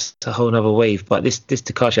wave. But this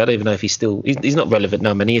Tekashi, I don't even know if he's not relevant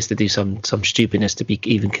now, man. He has to do some stupidness to be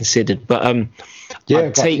even considered. But I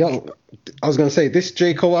was gonna say this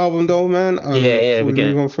J. Cole album though, man. We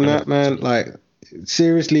move on from that, man. Like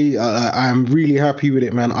seriously, I'm really happy with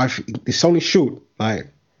it, man. It's only short, like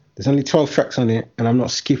there's only 12 tracks on it, and I'm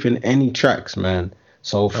not skipping any tracks, man.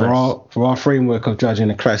 So for our framework of judging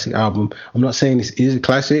a classic album, I'm not saying this is a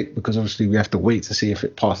classic because obviously we have to wait to see if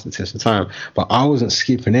it passed the test of time. But I wasn't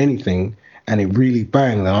skipping anything, and it really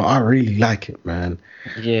banged. I really like it, man.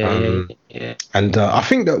 Yeah. And I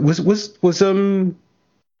think that was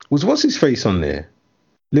what's his face on there?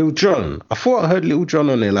 Lil Jon. I thought I heard Lil Jon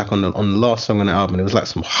on there, like on the last song on the album. It was like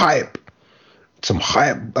some hype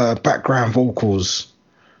background vocals.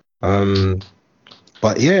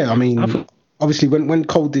 But yeah, I mean, obviously when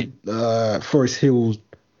Cole did Forest Hill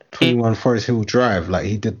 21 Forest Hill Drive, like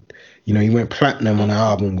he did, you know, he went platinum on the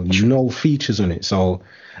album with no features on it. So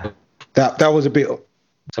that was a bit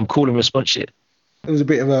some call and response shit. It was a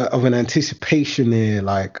bit of an anticipation there,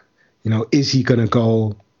 like, you know, is he gonna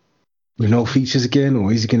go with no features again,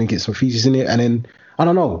 or is he gonna get some features in it? And then I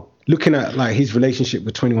don't know, looking at like his relationship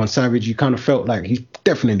with 21 Savage, you kind of felt like he's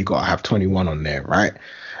definitely got to have 21 on there, right?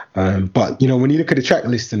 But you know, when you look at the track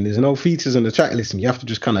list and there's no features on the track list, and you have to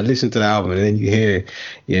just kind of listen to the album, and then you hear,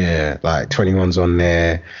 like 21's on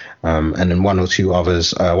there, and then one or two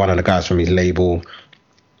others. One of the guys from his label,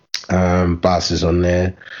 Bass, is on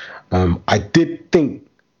there. I did think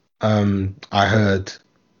I heard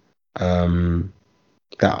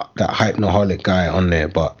that Hypnoholic guy on there,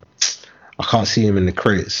 but I can't see him in the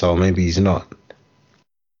credits, so maybe he's not.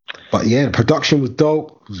 But yeah, the production was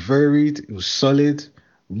dope. It was varied. It was solid.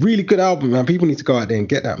 Really good album, man. People need to go out there and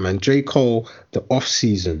get that, man. J. Cole, The Off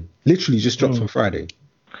Season, literally just dropped on Friday.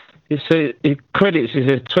 So it credits is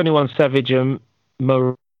a 21 Savage and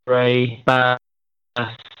Ray, Bass,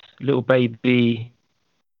 Little Baby,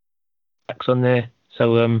 Max on there.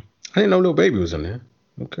 So I didn't know Lil Baby was on there.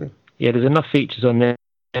 Okay. yeah, there's enough features on there.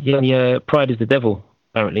 Yeah, Pride is the Devil,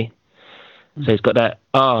 apparently. So it's got that.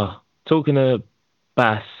 Talking of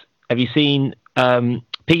Bass, have you seen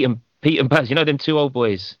Pete and Bass? You know them two old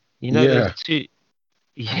boys. You know those Yeah. two.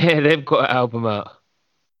 Yeah, they've got an album out.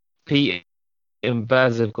 Pete and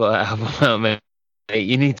Baz have got an album out, mate.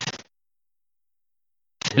 You need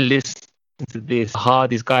to listen to this.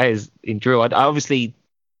 Hardest guys in drill. I obviously.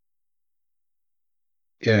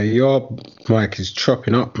 Yeah, your mic is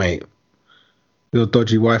chopping up, mate. Your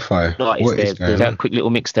dodgy Wi-Fi. What is There's that quick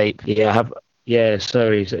little mixtape. Yeah, I have. Yeah,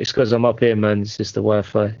 sorry. It's because I'm up here, man. It's just the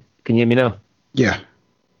Wi-Fi. Can you hear me now? Yeah.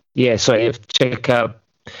 Yeah, sorry. You have to check out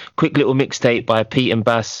quick little mixtape by Pete and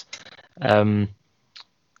Bass.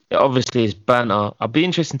 Obviously, it's banter. I'd be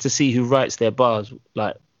interested to see who writes their bars,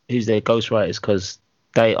 like who's their ghostwriters, because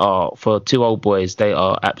they are, for two old boys, they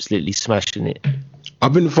are absolutely smashing it.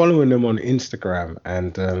 I've been following them on Instagram,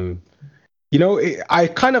 and I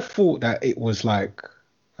kind of thought that it was like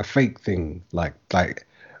a fake thing. Like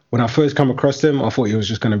when I first come across them, I thought it was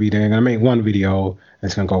just going to be they're going to make one video and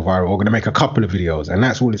it's going to go viral, or going to make a couple of videos, and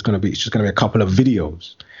that's all it's going to be. It's just going to be a couple of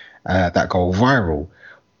videos that go viral.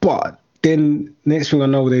 But then next thing I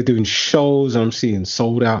know, they're doing shows. I'm seeing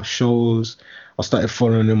sold out shows. I started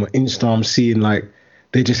following them on Insta. I'm seeing like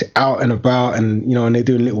they're just out and about, and and they're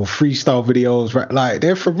doing little freestyle videos. Right? Like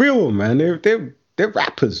they're for real, man. They're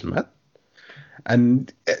rappers, man.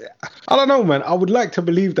 And I don't know, man. I would like to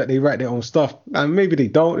believe that they write their own stuff. And maybe they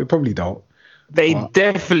don't. They probably don't. They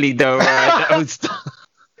definitely don't write their own stuff.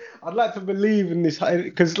 I'd like to believe in this,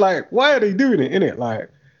 because like, why are they doing it? Innit? Like,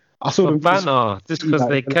 I saw them banter just because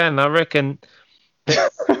they can. I reckon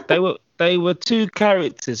they were two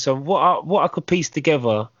characters. So what I could piece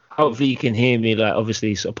together. Hopefully you can hear me. Like,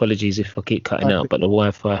 obviously, so apologies if I keep cutting out, but the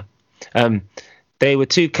Wi-Fi. They were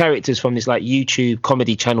two characters from this like YouTube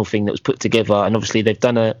comedy channel thing that was put together, and obviously they've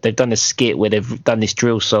done a skit where they've done this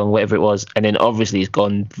drill song, whatever it was, and then obviously it's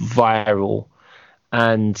gone viral.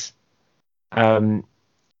 And I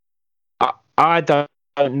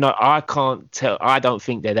don't know. I can't tell. I don't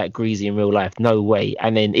think they're that greasy in real life. No way.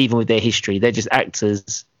 And then even with their history, they're just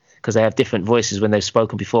actors because they have different voices when they've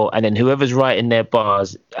spoken before. And then whoever's writing their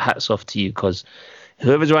bars, hats off to you, because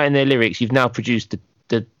whoever's writing their lyrics, you've now produced the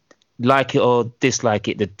like it or dislike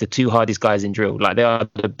it, the two hardest guys in drill. Like, they are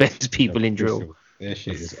the best people in drill. Their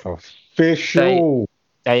shit is official.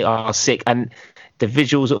 They are sick, and the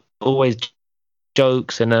visuals are always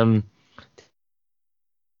jokes, and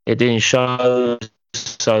they're doing shows,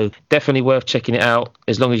 so definitely worth checking it out.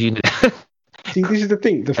 As long as you. See, this is the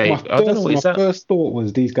thing. My first thought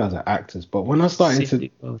was these guys are actors, but when I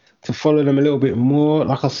started to follow them a little bit more,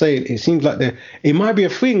 like I say, it seems like it might be a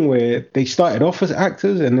thing where they started off as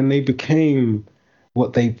actors and then they became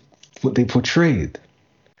what they portrayed.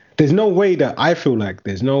 There's no way that I feel like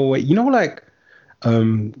there's no way, like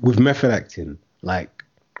with method acting, like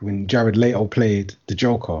when Jared Leto played the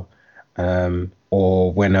Joker,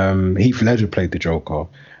 or when Heath Ledger played the Joker,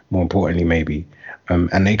 more importantly maybe.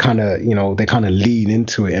 And they kind of, lean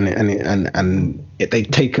into it, and they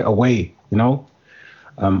take it away,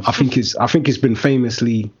 I think it's been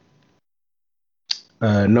famously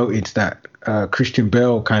noted that Christian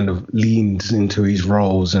Bale kind of leans into his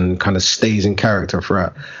roles and kind of stays in character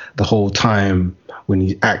throughout the whole time when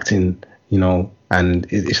he's acting, and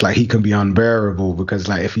it's like he can be unbearable because,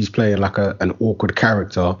 like, if he's playing like an awkward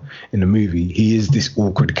character in the movie, he is this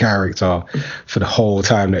awkward character for the whole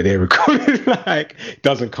time that they're recording. Like,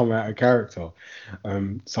 doesn't come out of character.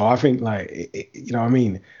 So I think, like, what I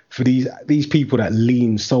mean, for these people that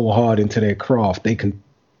lean so hard into their craft, they can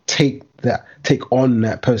take on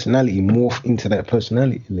that personality, morph into that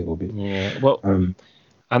personality a little bit. Yeah. Well,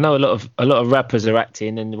 I know a lot of rappers are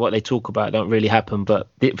acting, and what they talk about don't really happen, but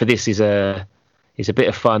for this is a bit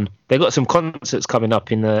of fun. They've got some concerts coming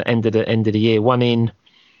up in the end of the year. One in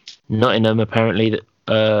Nottingham, apparently,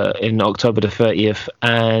 in October the 30th,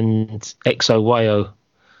 and XOYO.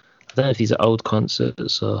 I don't know if these are old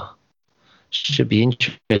concerts or should be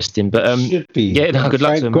interesting, but should be. Yeah, no, good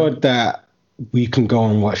luck to them. Thank God that we can go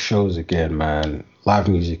and watch shows again, man. Live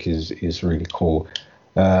music is really cool,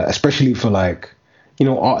 especially for, like,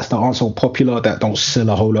 artists that aren't so popular, that don't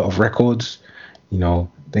sell a whole lot of records.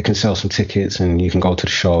 They can sell some tickets and you can go to the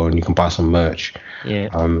show and you can buy some merch. Yeah.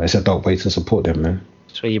 It's a dope way to support them, man.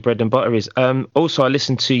 That's where your bread and butter is. Also, I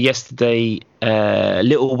listened to yesterday,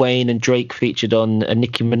 Lil Wayne and Drake featured on a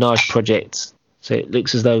Nicki Minaj project. So it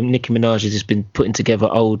looks as though Nicki Minaj has just been putting together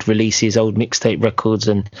old releases, old mixtape records,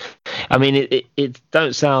 and I mean it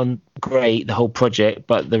don't sound great, the whole project,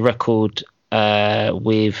 but the record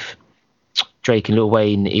with Drake and Lil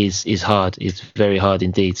Wayne is hard. It's very hard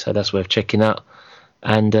indeed. So that's worth checking out.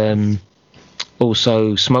 And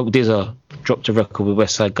also Smoke DZA dropped a record with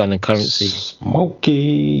Westside Gunn and Currency.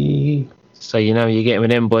 Smokey. So you're getting with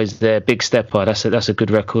them boys there. Big Stepper. That's a good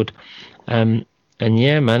record. And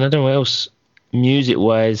yeah, man, I don't know what else music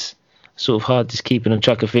wise. Sort of hard just keeping on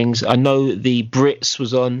track of things. I know the Brits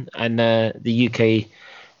was on, and the UK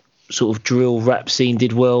sort of drill rap scene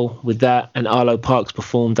did well with that. And Arlo Parks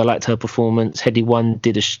performed. I liked her performance. Headie One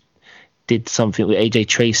did something with AJ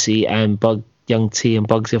Tracy and Young T and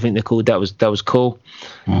Bugsy, I think they're called. That was cool.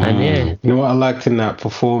 And yeah, you know what I liked in that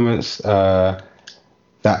performance? That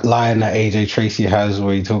line that AJ Tracy has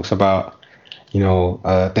where he talks about,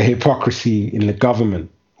 the hypocrisy in the government.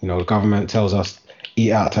 The government tells us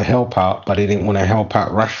eat out to help out, but they didn't want to help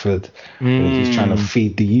out Rashford when he's trying to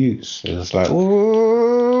feed the youths. It's like,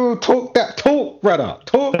 oh, talk that talk, brother.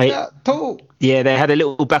 That talk. Yeah, they had a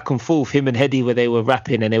little back and forth, him and Headie, where they were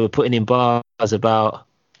rapping and they were putting in bars about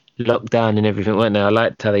lockdown and everything, weren't they? I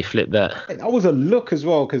liked how they flipped that. That was a look as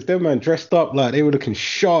well, because them man dressed up like they were looking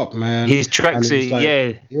sharp, man. His tracksuit, like,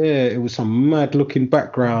 yeah, it was some mad looking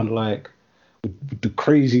background, like with the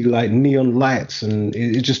crazy like neon lights, and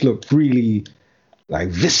it just looked really like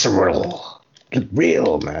visceral, looked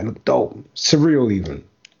real, man, looked dope, surreal even.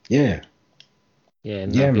 Yeah,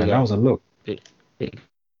 man, that was a look. Big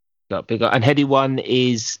up. And Headie One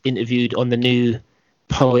is interviewed on the new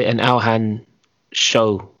Poet and Alhan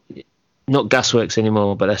show. Not Gasworks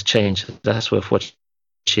anymore, but that's changed. That's worth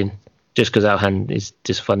watching. Just because Alhan is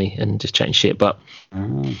just funny and just chatting shit. But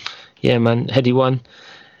yeah, man, Headie One,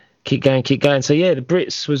 keep going. So yeah, the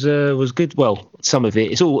Brits was good. Well, some of it.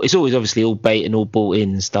 It's always obviously all bait and all bought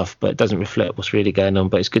in and stuff, but it doesn't reflect what's really going on.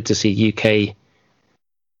 But it's good to see UK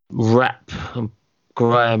rap and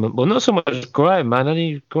grime. Well, not so much grime, man. I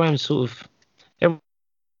think grime sort of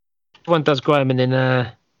everyone does grime, and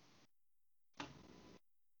then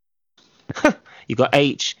you got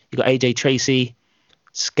you got AJ Tracy,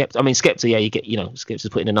 Skepta. Yeah, Skepta's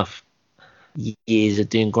putting enough years of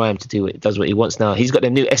doing grime to do it. Does what he wants now. He's got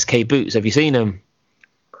them new SK boots. Have you seen them?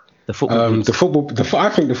 The football boots. I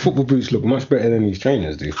think the football boots look much better than these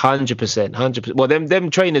trainers do. 100%. Well, them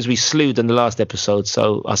trainers we slewed in the last episode,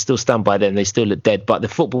 so I still stand by them. They still look dead, but the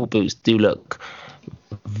football boots do look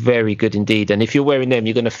very good indeed. And if you're wearing them,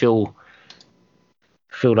 you're gonna feel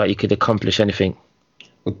like you could accomplish anything.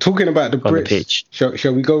 Well, talking about the Brits, pitch.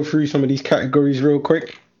 Shall we go through some of these categories real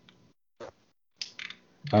quick?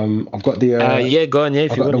 I've got the go on. Yeah,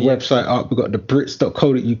 I've got the website up. We've got the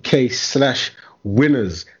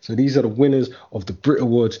Brits.co.uk/winners. So these are the winners of the Brit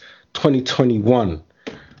Awards 2021.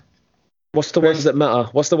 What's the ones that matter?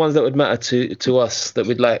 What's the ones that would matter to us that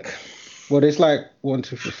we'd like? Well, there's like 1,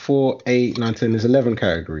 2, 3, 4, 8, 9, 10. There's 11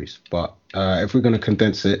 categories. But if we're gonna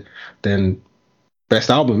condense it, then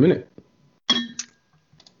best album, innit?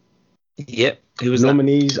 Yep. Who was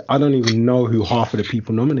nominees? That? I don't even know who half of the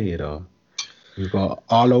people nominated are. We've got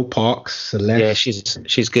Arlo Parks, Celeste. Yeah,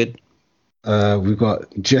 she's good. We've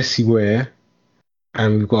got Jessie Ware,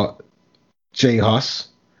 and we've got J Hus,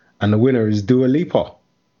 and the winner is Dua Lipa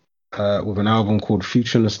with an album called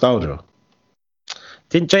Future Nostalgia.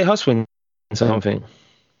 Didn't J Hus win something?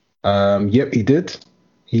 Yep, he did.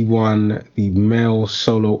 He won the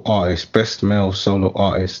best male solo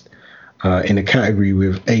artist. In a category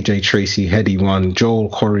with AJ Tracy, Headie One, Joel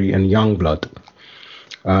Corey, and Youngblood.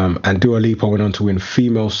 And Dua Lipa went on to win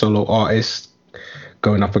female solo artist,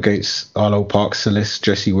 going up against Arlo Parks, Celeste,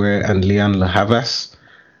 Jessie Ware, and Leanne Le Havas.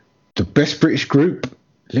 The best British group,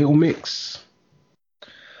 Little Mix.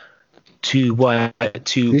 Too white,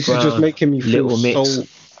 too This brown, is just making me feel so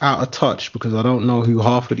out of touch because I don't know who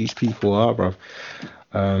half of these people are, bruv.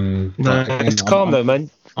 It's calm though,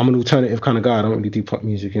 man. I'm an alternative kind of guy. I don't really do pop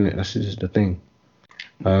music in it. That's just the thing.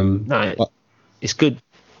 It's good.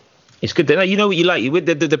 It's good. You know what you like.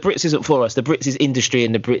 The Brits isn't for us. The Brits is industry,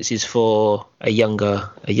 and the Brits is for a younger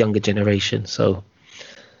generation. So,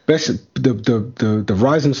 best the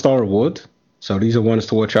Rising Star Award. So these are ones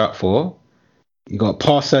to watch out for. You got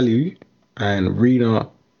Parcelu and Rina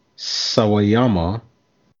Sawayama.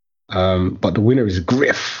 But the winner is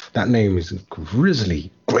Griff. That name is Grizzly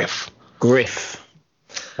Griff.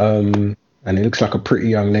 And it looks like a pretty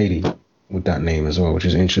young lady with that name as well, which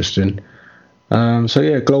is interesting. So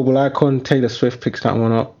yeah, Global Icon, Taylor Swift picks that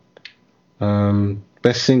one up.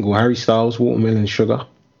 Best single, Harry Styles, Watermelon Sugar.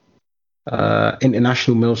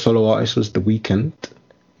 International male solo artist was The Weeknd.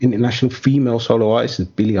 International female solo artist is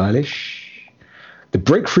Billie Eilish. The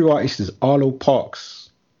breakthrough artist is Arlo Parks.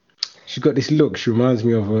 She's got this look. She reminds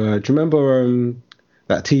me of. Do you remember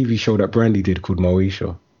that TV show that Brandy did called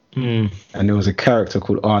Moesha? Mm. And there was a character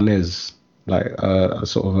called Arnez, like a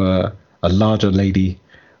sort of a larger lady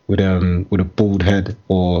with a bald head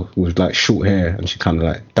or with like short hair, and she kind of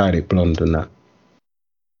like dyed it blonde and that.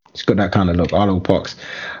 She's got that kind of look, Arlo Parks.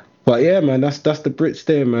 But yeah, man, that's the Brits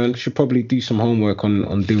there, man. Should probably do some homework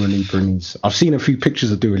on Dua Lipa. I've seen a few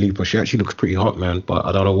pictures of Dua Lipa. She actually looks pretty hot, man. But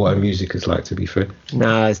I don't know what her music is like, to be fair.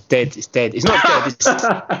 Nah, it's dead. It's dead. It's not dead.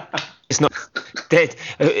 It's not dead.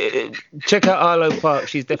 Check out Arlo Park.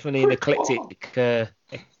 She's definitely an eclectic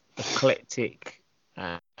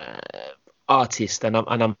artist, and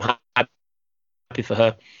I'm happy for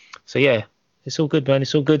her. So yeah, it's all good, man.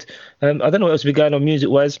 It's all good. I don't know what else will be going on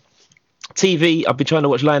music-wise. TV, I've been trying to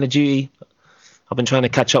watch Line of Duty. I've been trying to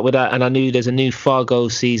catch up with that, and I knew there's a new Fargo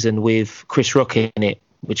season with Chris Rock in it,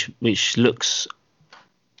 which looks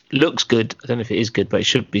good. I don't know if it is good, but it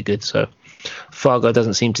should be good. So Fargo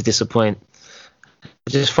doesn't seem to disappoint. I'm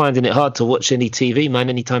just finding it hard to watch any TV, man.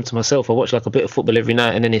 Any time to myself. I watch like a bit of football every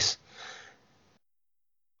night, and then it's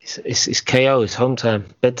KO. It's home time,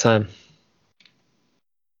 bedtime.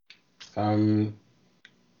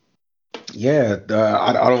 Yeah,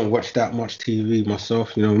 I don't watch that much TV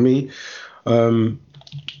myself. You know me.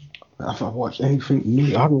 Have I watched anything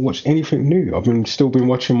new? I haven't watched anything new. I've still been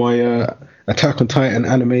watching my Attack on Titan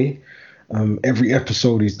anime. Every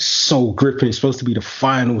episode is so gripping. It's supposed to be the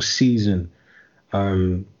final season.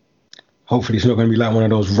 Hopefully it's not going to be like one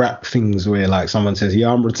of those rap things where like someone says, yeah,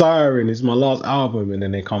 I'm retiring, it's my last album, and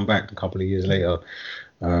then they come back a couple of years later.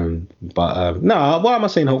 No, why am I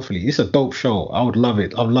saying hopefully? It's a dope show. I would love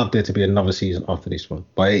it. I'd love there to be another season after this one.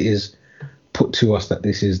 But it is put to us that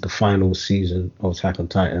this is the final season of Attack on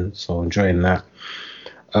Titan, so enjoying that.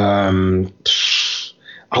 I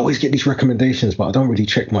always get these recommendations, but I don't really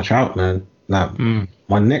check much out, man. Like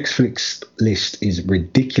my Netflix list is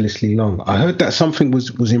ridiculously long. I heard that something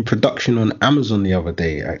was in production on Amazon the other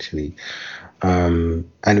day, actually, and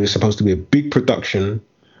it was supposed to be a big production.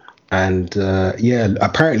 And yeah,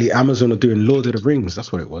 apparently Amazon are doing Lord of the Rings.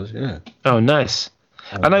 That's what it was. Yeah. Oh, nice.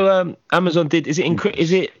 I know Amazon did. Is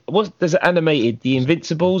it what? There's it animated? The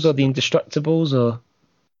Invincibles or the Indestructibles or?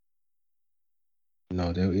 No,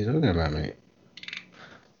 what are you talking about, mate?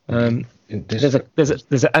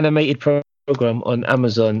 There's an animated program on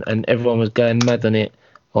Amazon, and everyone was going mad on it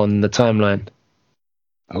on the timeline.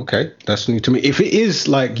 Okay, that's new to me. If it is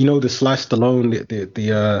like the Sly Stallone,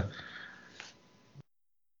 the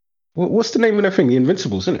what's the name of that thing? The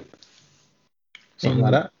Invincibles, isn't it? Something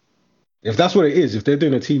like that. If that's what it is, if they're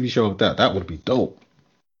doing a TV show of that would be dope.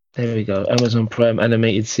 There we go. Amazon Prime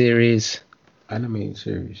animated series. Animated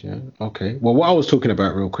series, yeah. Okay. Well, what I was talking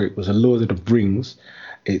about real quick was a Lord of the Rings.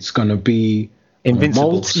 It's gonna be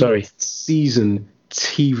Invincible. Season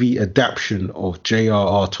TV adaptation of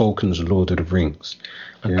J.R.R. Tolkien's Lord of the Rings.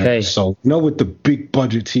 Yeah? Okay. So with the big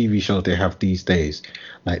budget TV shows they have these days,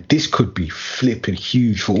 like this could be flipping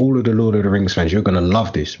huge for all of the Lord of the Rings fans. You're gonna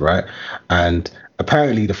love this, right? And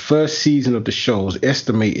apparently the first season of the show is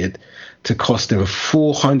estimated to cost them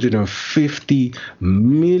 $450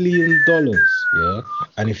 million. Yeah.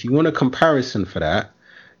 And if you want a comparison for that,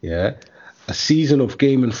 yeah, a season of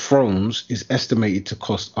Game of Thrones is estimated to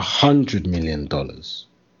cost $100 million.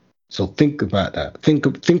 So think about that.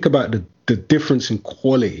 Think about the difference in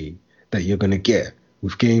quality that you're gonna get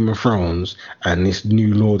with Game of Thrones and this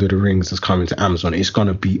new Lord of the Rings that's coming to Amazon. It's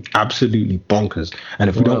gonna be absolutely bonkers. And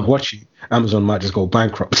if we don't watch it, Amazon might just go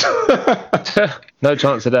bankrupt. No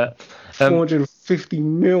chance of that. 450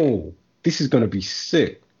 mil. This is gonna be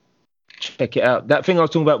sick. Check it out. That thing I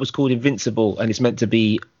was talking about was called Invincible, and it's meant to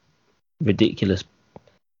be ridiculous.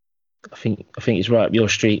 I think it's right up your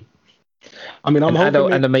street. I mean, I'm an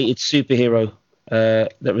adult animated superhero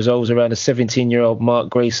that revolves around a 17-year-old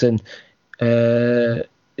Mark Grayson. His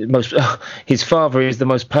father is the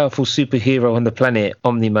most powerful superhero on the planet,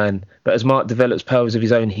 Omni-Man. But as Mark develops powers of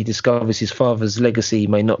his own, he discovers his father's legacy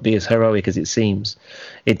may not be as heroic as it seems.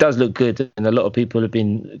 It does look good, and a lot of people have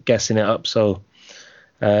been gassing it up. So,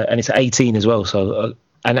 and it's 18 as well. So,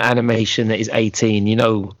 an animation that is 18,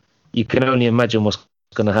 you can only imagine what's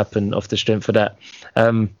going to happen off the strength of that.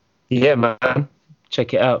 Yeah, man.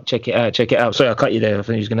 Check it out. Sorry, I cut you there. I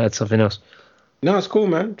think you was going to add something else. No, it's cool,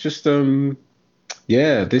 man. Just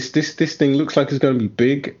yeah, this thing looks like it's going to be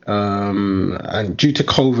big. And due to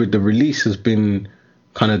COVID, the release has been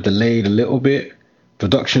kind of delayed a little bit.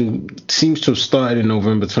 Production seems to have started in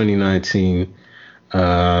November 2019,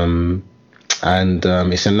 and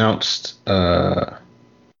it's announced.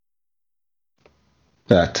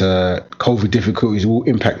 that COVID difficulties will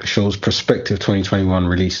impact the show's prospective 2021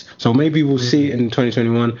 release. So maybe we'll see it in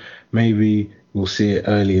 2021. Maybe we'll see it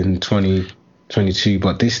early in 2022.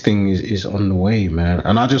 But this thing is on the way, man.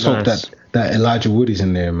 And I just hope that Elijah Wood is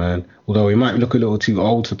in there, man. Although he might look a little too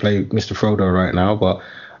old to play Mr. Frodo right now, but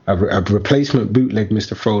a replacement bootleg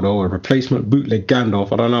Mr. Frodo, a replacement bootleg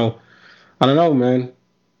Gandalf. I don't know, man.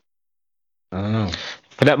 I don't know.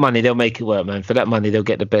 For that money, they'll make it work, man. For that money, they'll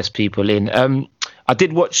get the best people in. I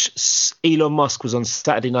did watch Elon Musk was on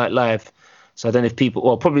Saturday Night Live, so I don't know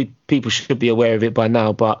if probably people should be aware of it by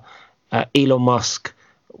now, but Elon Musk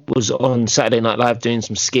was on Saturday Night Live doing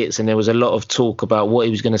some skits, and there was a lot of talk about what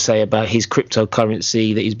he was going to say about his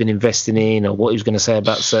cryptocurrency that he's been investing in, or what he was going to say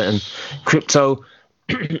about certain crypto.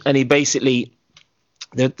 And he basically,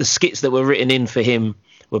 the skits that were written in for him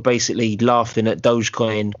were basically laughing at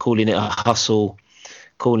Dogecoin, calling it a hustle,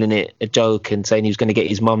 calling it a joke, and saying he was going to get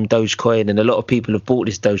his mum Dogecoin. And a lot of people have bought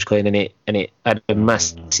this Dogecoin, and it had a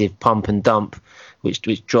massive pump and dump, which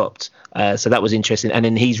dropped. So that was interesting. And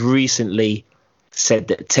then he's recently said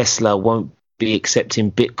that Tesla won't be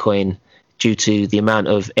accepting Bitcoin due to the amount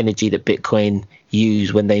of energy that Bitcoin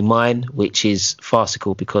use when they mine, which is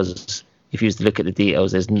farcical, because if you was to look at the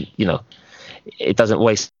details, there's, it doesn't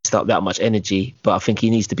waste up that much energy. But I think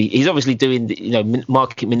he's obviously doing,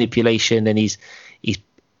 market manipulation, and he's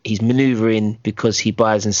maneuvering because he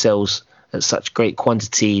buys and sells at such great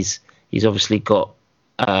quantities. He's obviously got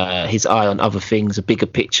his eye on other things, a bigger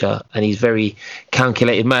picture, and he's very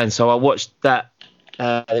calculated man. So I watched that.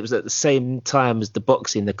 It was at the same time as the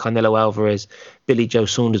boxing, the Canelo Alvarez, Billy Joe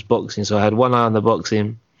Saunders boxing. So I had one eye on the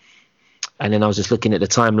boxing, and then I was just looking at the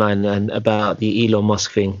timeline and about the Elon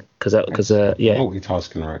Musk thing, because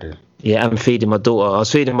multitasking right there. Yeah, I'm feeding my daughter. I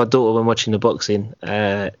was feeding my daughter when watching the boxing,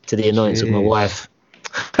 to the annoyance of my wife.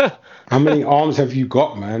 How many arms have you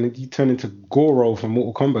got, man? Did you turn into Goro from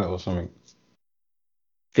Mortal Kombat or something?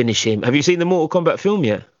 Finish him. Have you seen the Mortal Kombat film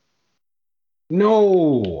yet?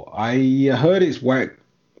 No, I heard it's whack.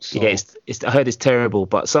 So. Yeah, I heard it's terrible,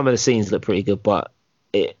 but some of the scenes look pretty good, but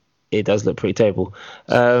it does look pretty terrible.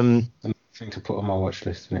 Thing to put on my watch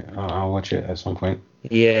list, innit? I'll watch it at some point.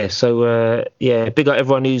 Yeah, so big up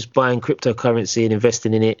everyone who's buying cryptocurrency and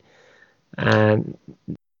investing in it, and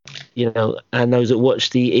and those that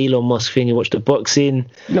watch the Elon Musk thing, you watch the boxing.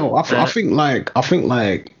 No, I think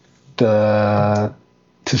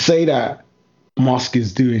to say that Musk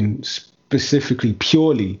is doing specifically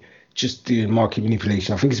purely just doing market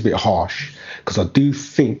manipulation, I think it's a bit harsh, because I do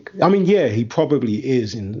think, he probably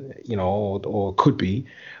is or could be,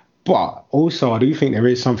 but also I do think there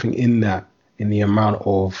is something in that, in the amount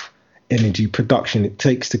of energy production it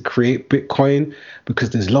takes to create Bitcoin,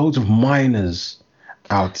 because there's loads of miners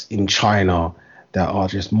out in China that are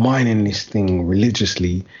just mining this thing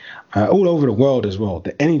religiously, all over the world as well.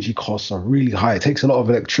 The energy costs are really high. It takes a lot of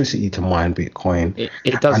electricity to mine Bitcoin.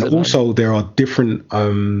 It does. And also there are different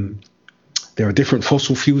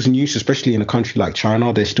fossil fuels in use, especially in a country like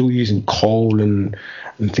China. They're still using coal and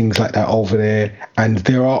things like that over there. And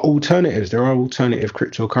there are alternatives. There are alternative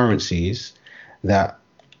cryptocurrencies that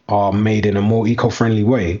are made in a more eco-friendly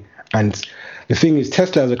way. And the thing is,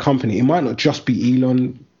 Tesla as a company, it might not just be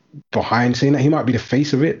Elon behind saying that. He might be the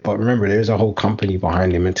face of it, but remember, there is a whole company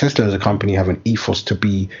behind him. And Tesla as a company have an ethos to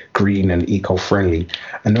be green and eco-friendly.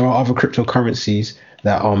 And there are other cryptocurrencies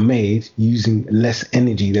that are made using less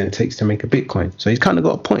energy than it takes to make a Bitcoin. So he's kind of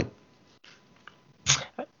got a point.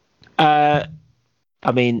 The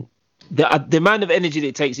amount of energy that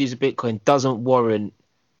it takes to use a Bitcoin doesn't warrant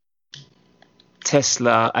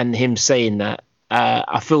Tesla and him saying that.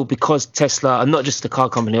 I feel because Tesla, and not just the car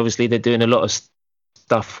company, obviously they're doing a lot of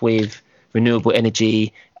stuff with renewable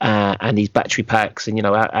energy and these battery packs, and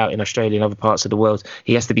out in Australia and other parts of the world,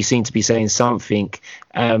 he has to be seen to be saying something.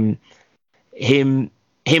 Him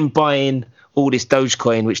buying all this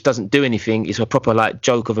Dogecoin, which doesn't do anything, is a proper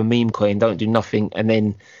joke of a meme coin, don't do nothing, and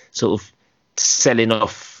then sort of selling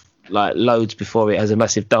off loads before it has a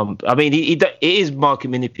massive dump. It is market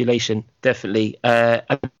manipulation, definitely. And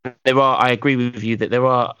I agree with you that there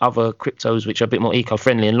are other cryptos which are a bit more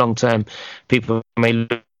eco-friendly, and long term people may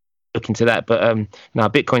look into that. But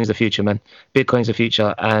Bitcoin is the future, man. Bitcoin's the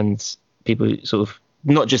future, and people sort of,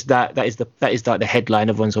 not just that is the headline.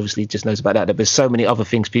 Everyone's obviously just knows about that. But there's so many other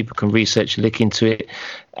things people can research and look into it.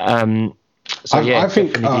 I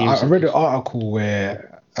think I read an article where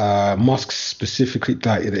Musk specifically,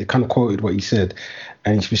 they kind of quoted what he said,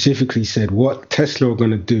 and he specifically said what Tesla are going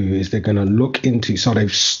to do is they're going to look into, so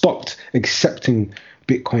they've stopped accepting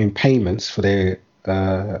Bitcoin payments for their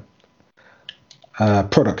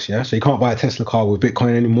products, yeah. So you can't buy a Tesla car with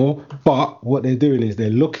Bitcoin anymore. But what they're doing is they're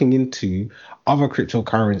looking into other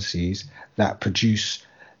cryptocurrencies that produce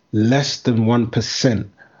less than 1%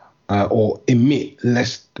 or emit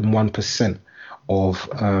less than 1% of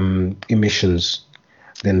emissions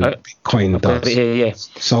than Bitcoin I've got does. it here, yeah.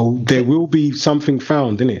 So there will be something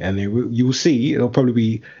found in it, and you will see it'll probably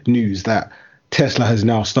be news that Tesla has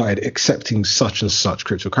now started accepting such and such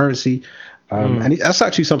cryptocurrency. And that's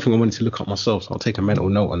actually something I wanted to look up myself, so I'll take a mental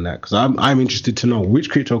note on that, because I'm interested to know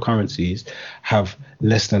which cryptocurrencies have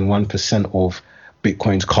less than 1% of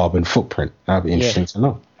Bitcoin's carbon footprint. That'd be interesting to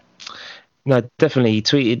know. No, definitely. He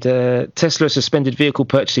tweeted, Tesla suspended vehicle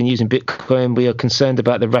purchasing using Bitcoin. We are concerned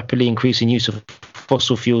about the rapidly increasing use of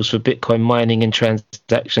fossil fuels for Bitcoin mining and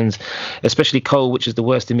transactions, especially coal, which is the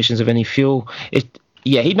worst emissions of any fuel.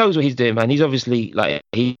 He knows what he's doing, man. He's obviously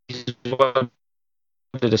he's one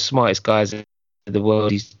of the smartest guys in the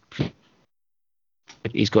world.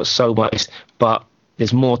 He's got so much, but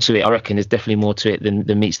there's more to it. I reckon there's definitely more to it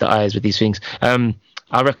than meets the eyes with these things.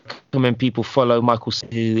 I recommend people follow Michael,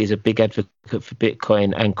 who is a big advocate for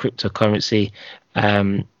Bitcoin and cryptocurrency.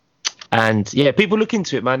 And yeah, people look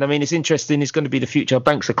into it, man. I mean, it's interesting. It's going to be the future.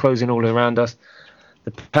 Banks are closing all around us.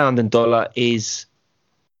 The pound and dollar is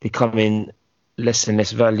becoming less and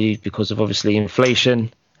less valued because of obviously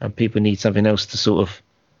inflation, and people need something else to sort of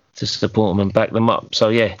to support them and back them up. So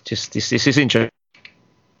yeah, just this is interesting,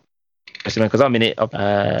 man, because I'm in it. I've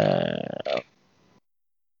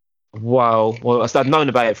known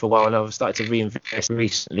about it for a while, and I've started to reinvest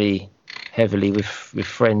recently heavily with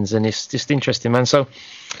friends, and it's just interesting, man. So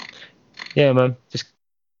yeah, man, just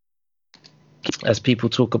as people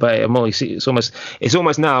talk about it more, you see, it's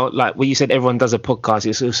almost now like when you said everyone does a podcast.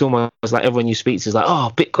 It's almost like everyone you speak to is like,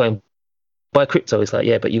 oh, Bitcoin, buy crypto. It's like,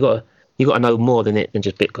 yeah, but you got to know more than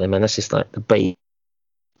just Bitcoin, man. That's just like the bait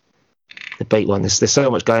one. There's so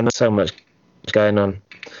much going on.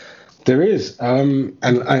 There is, and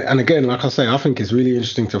again, like I say, I think it's really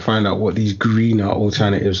interesting to find out what these greener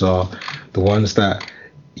alternatives are, the ones that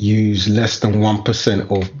use less than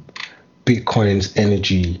 1% of Bitcoin's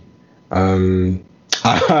energy. I'm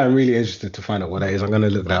really interested to find out what that is. I'm going to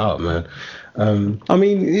look that up, man. I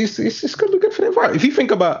mean, it's going to be good for the environment. If you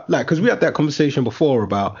think about, like, because we had that conversation before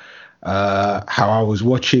about how I was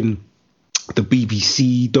watching the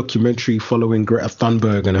BBC documentary following Greta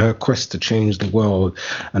Thunberg and her quest to change the world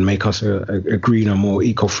and make us a greener, more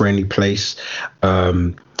eco-friendly place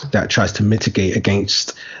that tries to mitigate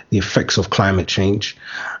against the effects of climate change.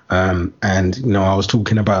 And, you know, I was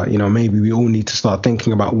talking about, you know, maybe we all need to start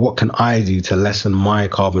thinking about what can I do to lessen my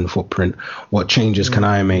carbon footprint? What changes can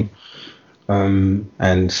I make?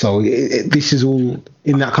 And so this is all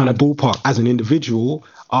in that kind of ballpark. As an individual,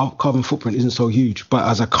 our carbon footprint isn't so huge, but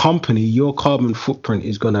as a company, your carbon footprint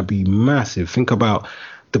is going to be massive. Think about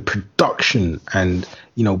the production and,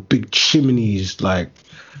 you know, big chimneys, like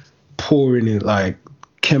pouring in like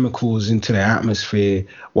chemicals into the atmosphere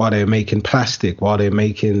while they're making plastic, while they're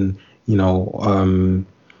making, you know,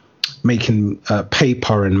 making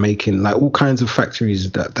paper and making like all kinds of factories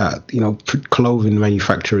that you know, clothing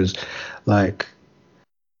manufacturers. Like,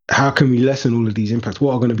 how can we lessen all of these impacts?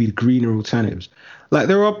 What are going to be the greener alternatives? Like,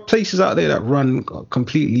 there are places out there that run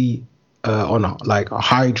completely on like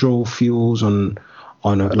hydro fuels, on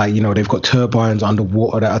like, you know, they've got turbines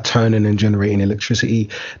underwater that are turning and generating electricity.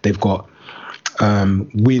 They've got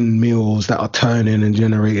windmills that are turning and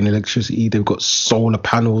generating electricity. They've got solar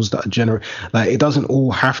panels that are generating. Like, it doesn't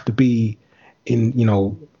all have to be in, you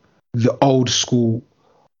know, the old school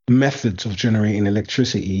methods of generating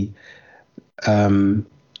electricity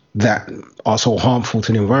that are so harmful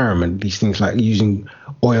to the environment. These things like using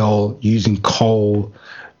oil, using coal,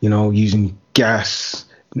 you know, using gas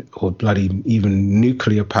or bloody even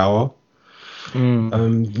nuclear power.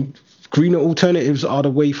 Greener alternatives are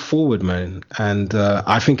the way forward, man. And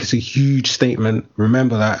I think it's a huge statement.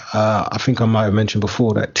 Remember that I think I might have mentioned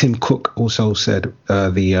before that Tim Cook also said,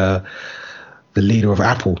 the leader of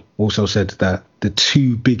Apple also said that the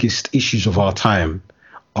two biggest issues of our time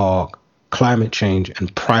are climate change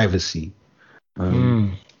and privacy.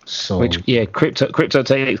 So, which, yeah, crypto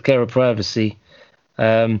takes care of privacy.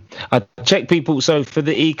 I check people. So for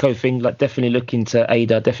the eco thing, like definitely look into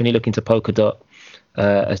ADA, definitely look into Polkadot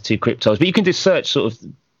as two cryptos. But you can just search sort of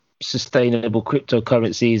sustainable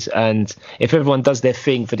cryptocurrencies, and if everyone does their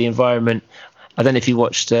thing for the environment, I don't know if you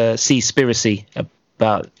watched Seaspiracy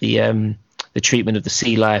about the treatment of the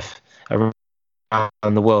sea life around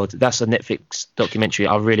the world. That's a Netflix documentary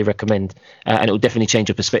I really recommend, and it will definitely change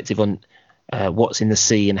your perspective on what's in the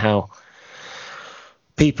sea and how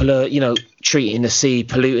people are, you know, treating the sea,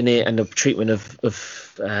 polluting it, and the treatment of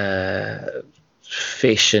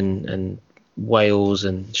fish and whales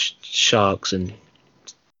and sharks and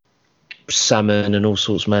salmon and all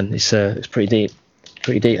sorts, man. It's pretty deep.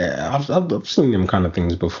 Pretty deep. Yeah, I've seen them kind of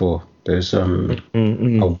things before. There's a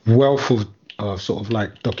wealth of sort of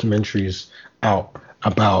like documentaries out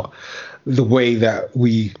about the way that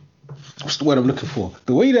what's the word I'm looking for?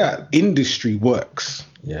 The way that industry works,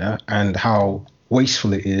 yeah, and how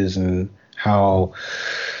wasteful it is, and how,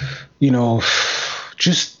 you know,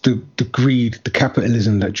 just the greed, the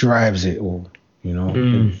capitalism that drives it all. You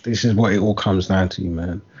know, this is what it all comes down to,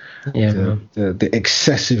 man. Yeah, the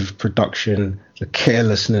excessive production, the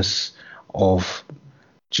carelessness of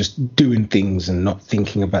just doing things and not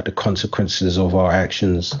thinking about the consequences of our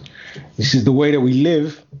actions. This is the way that we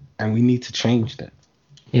live, and we need to change that.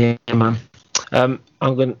 Yeah, man. How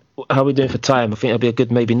are we doing for time? I think that'll be a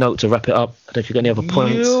good maybe note to wrap it up. I don't know if you've got any other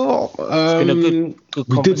points. It's been a good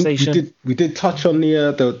conversation. We did touch on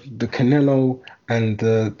the Canelo and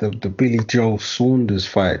the Billy Joe Saunders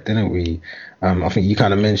fight, didn't we? I think you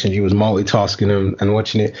kind of mentioned you was multitasking and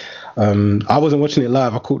watching it. I wasn't watching it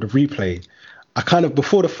live. I caught the replay.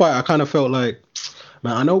 Before the fight, I kind of felt like,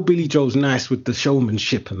 man, I know Billy Joe's nice with the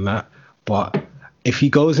showmanship and that, but if he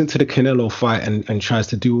goes into the Canelo fight and tries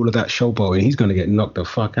to do all of that showboating, he's going to get knocked the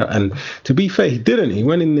fuck out. And to be fair, he didn't. He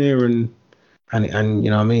went in there and you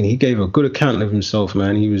know what I mean, he gave a good account of himself,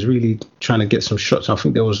 man. He was really trying to get some shots. I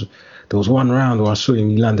think there was one round where I saw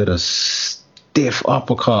him, he landed a stiff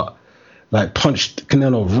uppercut, like punched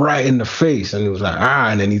Canelo right in the face, and it was like,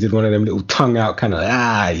 and then he did one of them little tongue out kind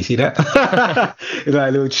of, you see that? It's like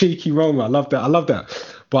a little cheeky moment. I love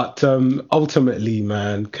that. But ultimately,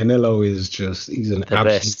 man, Canelo is he's an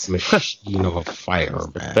absolute machine of a fighter,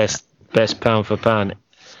 man. Best pound for pound.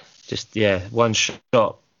 Just, one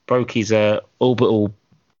shot broke his orbital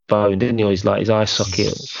bone, didn't he? Or his eye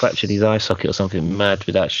socket, fractured his eye socket or something mad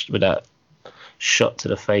with that shot to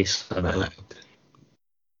the face.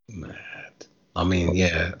 Mad. I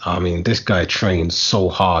mean, this guy trains so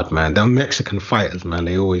hard, man. The Mexican fighters, man,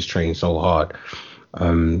 they always train so hard.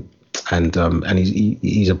 And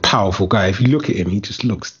he's a powerful guy. If you look at him, he just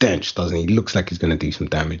looks dense, doesn't he? He looks like he's going to do some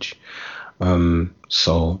damage. Shout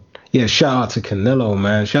out to Canelo,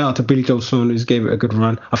 man. Shout out to Billy Joe Saunders, gave it a good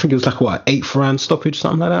run. I think it was like, 8th round stoppage,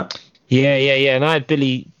 something like that? Yeah. And I had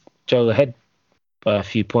Billy Joe ahead by a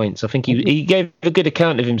few points. I think he gave a good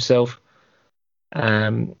account of himself.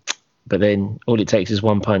 But then all it takes is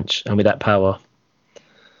one punch, and with that power.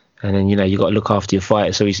 And then, you got to look after your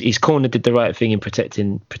fighter. So his corner did the right thing in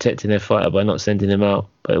protecting their fighter by not sending him out.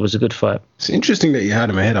 But it was a good fight. It's interesting that you had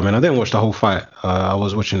him ahead. I mean, I didn't watch the whole fight. I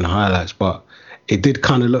was watching the highlights, but it did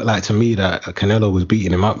kind of look like to me that Canelo was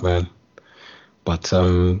beating him up, man. But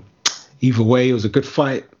either way, it was a good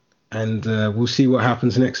fight. And we'll see what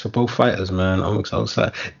happens next for both fighters, man. I'm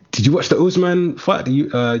excited. Did you watch the Usman fight, the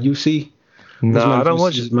UFC? No, I don't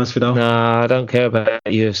watch Masvidal. No, I don't care about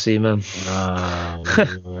UFC, man. Nah.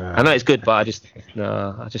 I know it's good, but I just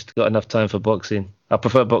got enough time for boxing. I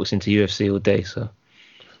prefer boxing to UFC all day, so.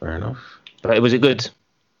 Fair enough. But was it good?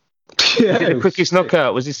 Yeah. Was it the quickest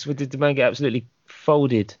knockout? Did the man get absolutely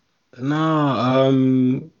folded?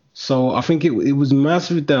 No. So I think it was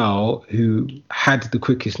Masvidal who had the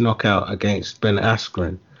quickest knockout against Ben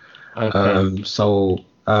Askren. Okay.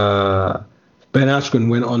 Ben Askren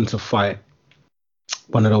went on to fight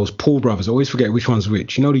one of those Paul brothers. I always forget which one's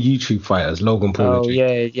which. You know the YouTube fighters, Logan Paul. Oh,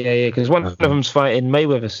 yeah. Because one of them's fighting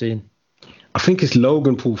Mayweather soon. I think it's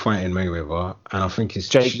Logan Paul fighting Mayweather, and I think it's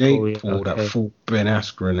Jake Paul that fought Ben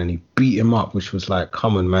Askren, and he beat him up, which was like,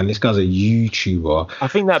 come on, man, this guy's a YouTuber. I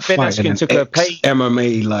think that Ben Askren took a pay.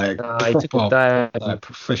 MMA, he took a dive.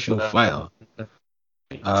 Professional fighter.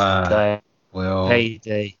 Well,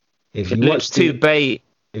 payday. If it you looks too bait.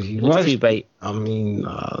 If you watch too bait. I mean,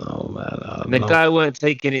 I don't know, man. The guy weren't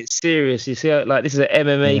taking it serious. You see, this is an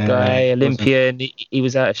MMA guy, Olympian. He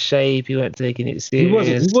was out of shape. He weren't taking it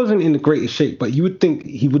serious. He wasn't in the greatest shape, but you would think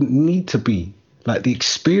he wouldn't need to be. Like the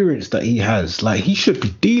experience that he has, like he should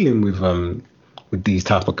be dealing with these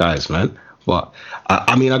type of guys, man. But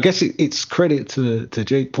I mean, I guess it's credit to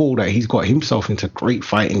Jake Paul that he's got himself into great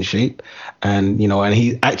fighting shape, and and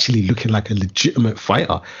he's actually looking like a legitimate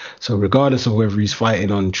fighter. So regardless of whether he's fighting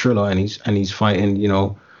on Triller and he's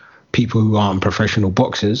fighting people who aren't professional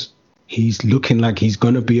boxers, he's looking like he's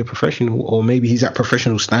gonna be a professional, or maybe he's at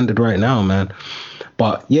professional standard right now, man.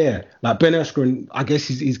 But yeah, like Ben Askren, I guess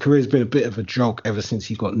his career's been a bit of a joke ever since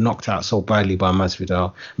he got knocked out so badly by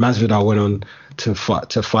Masvidal. Masvidal went on to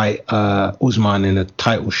fight Usman in a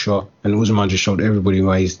title shot, and Usman just showed everybody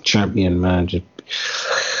why he's champion, man. Just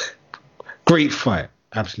great fight,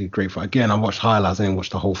 absolutely great fight. Again, I watched highlights, I didn't watch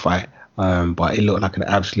the whole fight, But it looked like an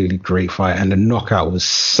absolutely great fight, and the knockout was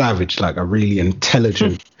savage, like a really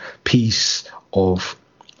intelligent piece of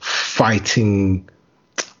fighting.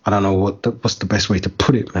 I don't know what's the best way to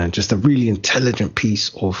put it, man. Just a really intelligent piece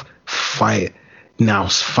of fighting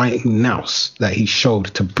nous that he showed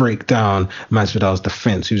to break down Masvidal's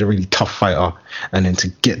defense. He was a really tough fighter, and then to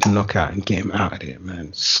get the knockout and get him out of there,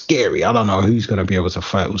 man, scary. I don't know who's gonna be able to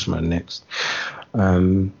fight Usman next.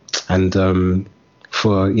 For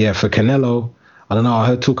Canelo, I don't know. I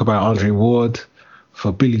heard talk about Andre Ward.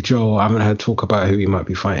 For Billy Joe, I haven't heard talk about who he might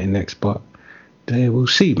be fighting next, but we'll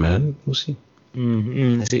see, man. We'll see.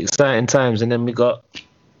 It's exciting times, and then we got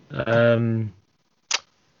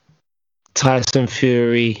Tyson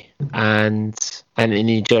Fury and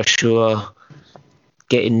Anthony Joshua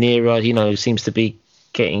getting nearer. You know, seems to be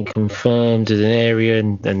getting confirmed as an area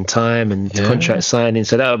and time and contract signing.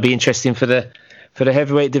 So that would be interesting for the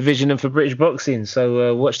heavyweight division and for British boxing.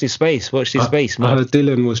 So watch this space. Watch this space, man. I heard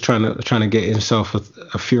Dylan was trying to get himself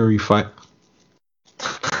a Fury fight.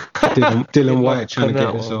 Dylan White trying to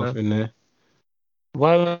get himself in there.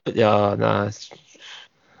 Why? Yeah, nah.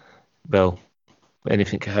 Well,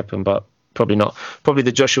 anything could happen, but probably not. Probably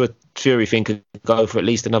the Joshua Fury thing could go for at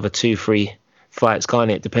least another 2-3 fights, can't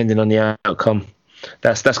it? Depending on the outcome.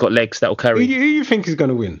 That's got legs that'll carry. Who you think is going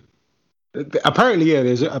to win? Apparently,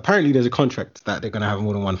 there's a contract that they're going to have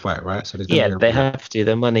more than one fight, right? So they have to.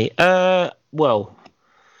 Their money. The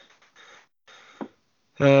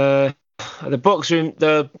boxing.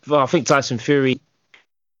 I think Tyson Fury.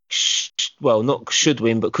 Not should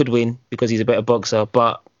win, but could win because he's a better boxer.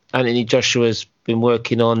 But Anthony Joshua's been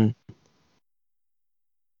working on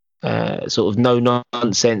sort of no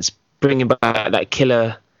nonsense, bringing back that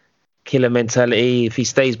killer mentality. If he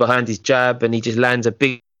stays behind his jab and he just lands a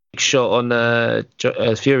big shot on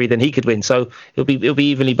Fury, then he could win. So it'll be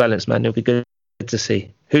evenly balanced, man. It'll be good to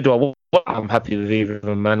see. Who do I want? I'm happy with either of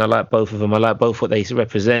them, man. I like both of them. I like both what they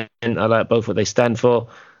represent. I like both what they stand for.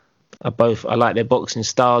 I like their boxing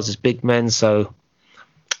styles as big men. So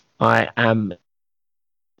I am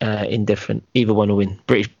indifferent. Either one will win.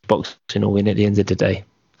 British boxing will win at the end of the day.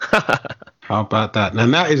 How about that?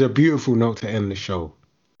 And that is a beautiful note to end the show.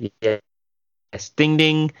 Yes. Ding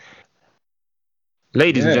ding.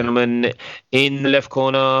 Ladies and gentlemen, in the left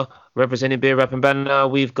corner, representing Beer Rap and Banner,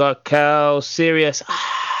 we've got Cal Serious.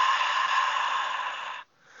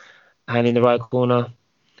 And in the right corner,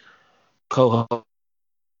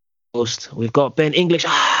 co-host, we've got Ben English.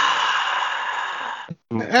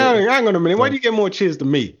 Hang on a minute. Why do you get more cheers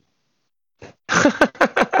than me?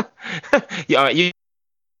 Yeah, all right.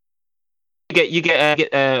 You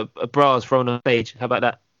get bras thrown on stage. How about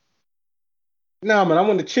that? No, man. I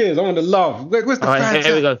want the cheers. I want the love. Where's the fans?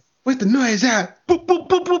 Here we go. Where's the noise at? You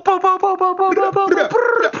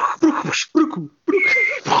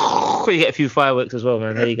get a few fireworks as well,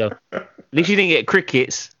 man. There you go. At least you didn't get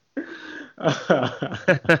crickets. All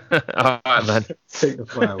right, man. Take the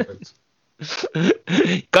fireworks.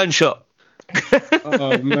 Gunshot.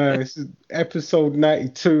 Oh man, this is episode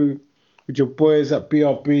 92 with your boys at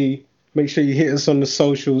BRB. Make sure you hit us on the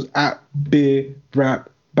socials at Beer Rap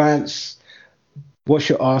Bants. Wash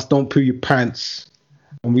your ass, don't poo your pants.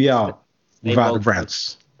 And we out without the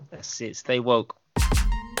rants. That's it. Stay woke.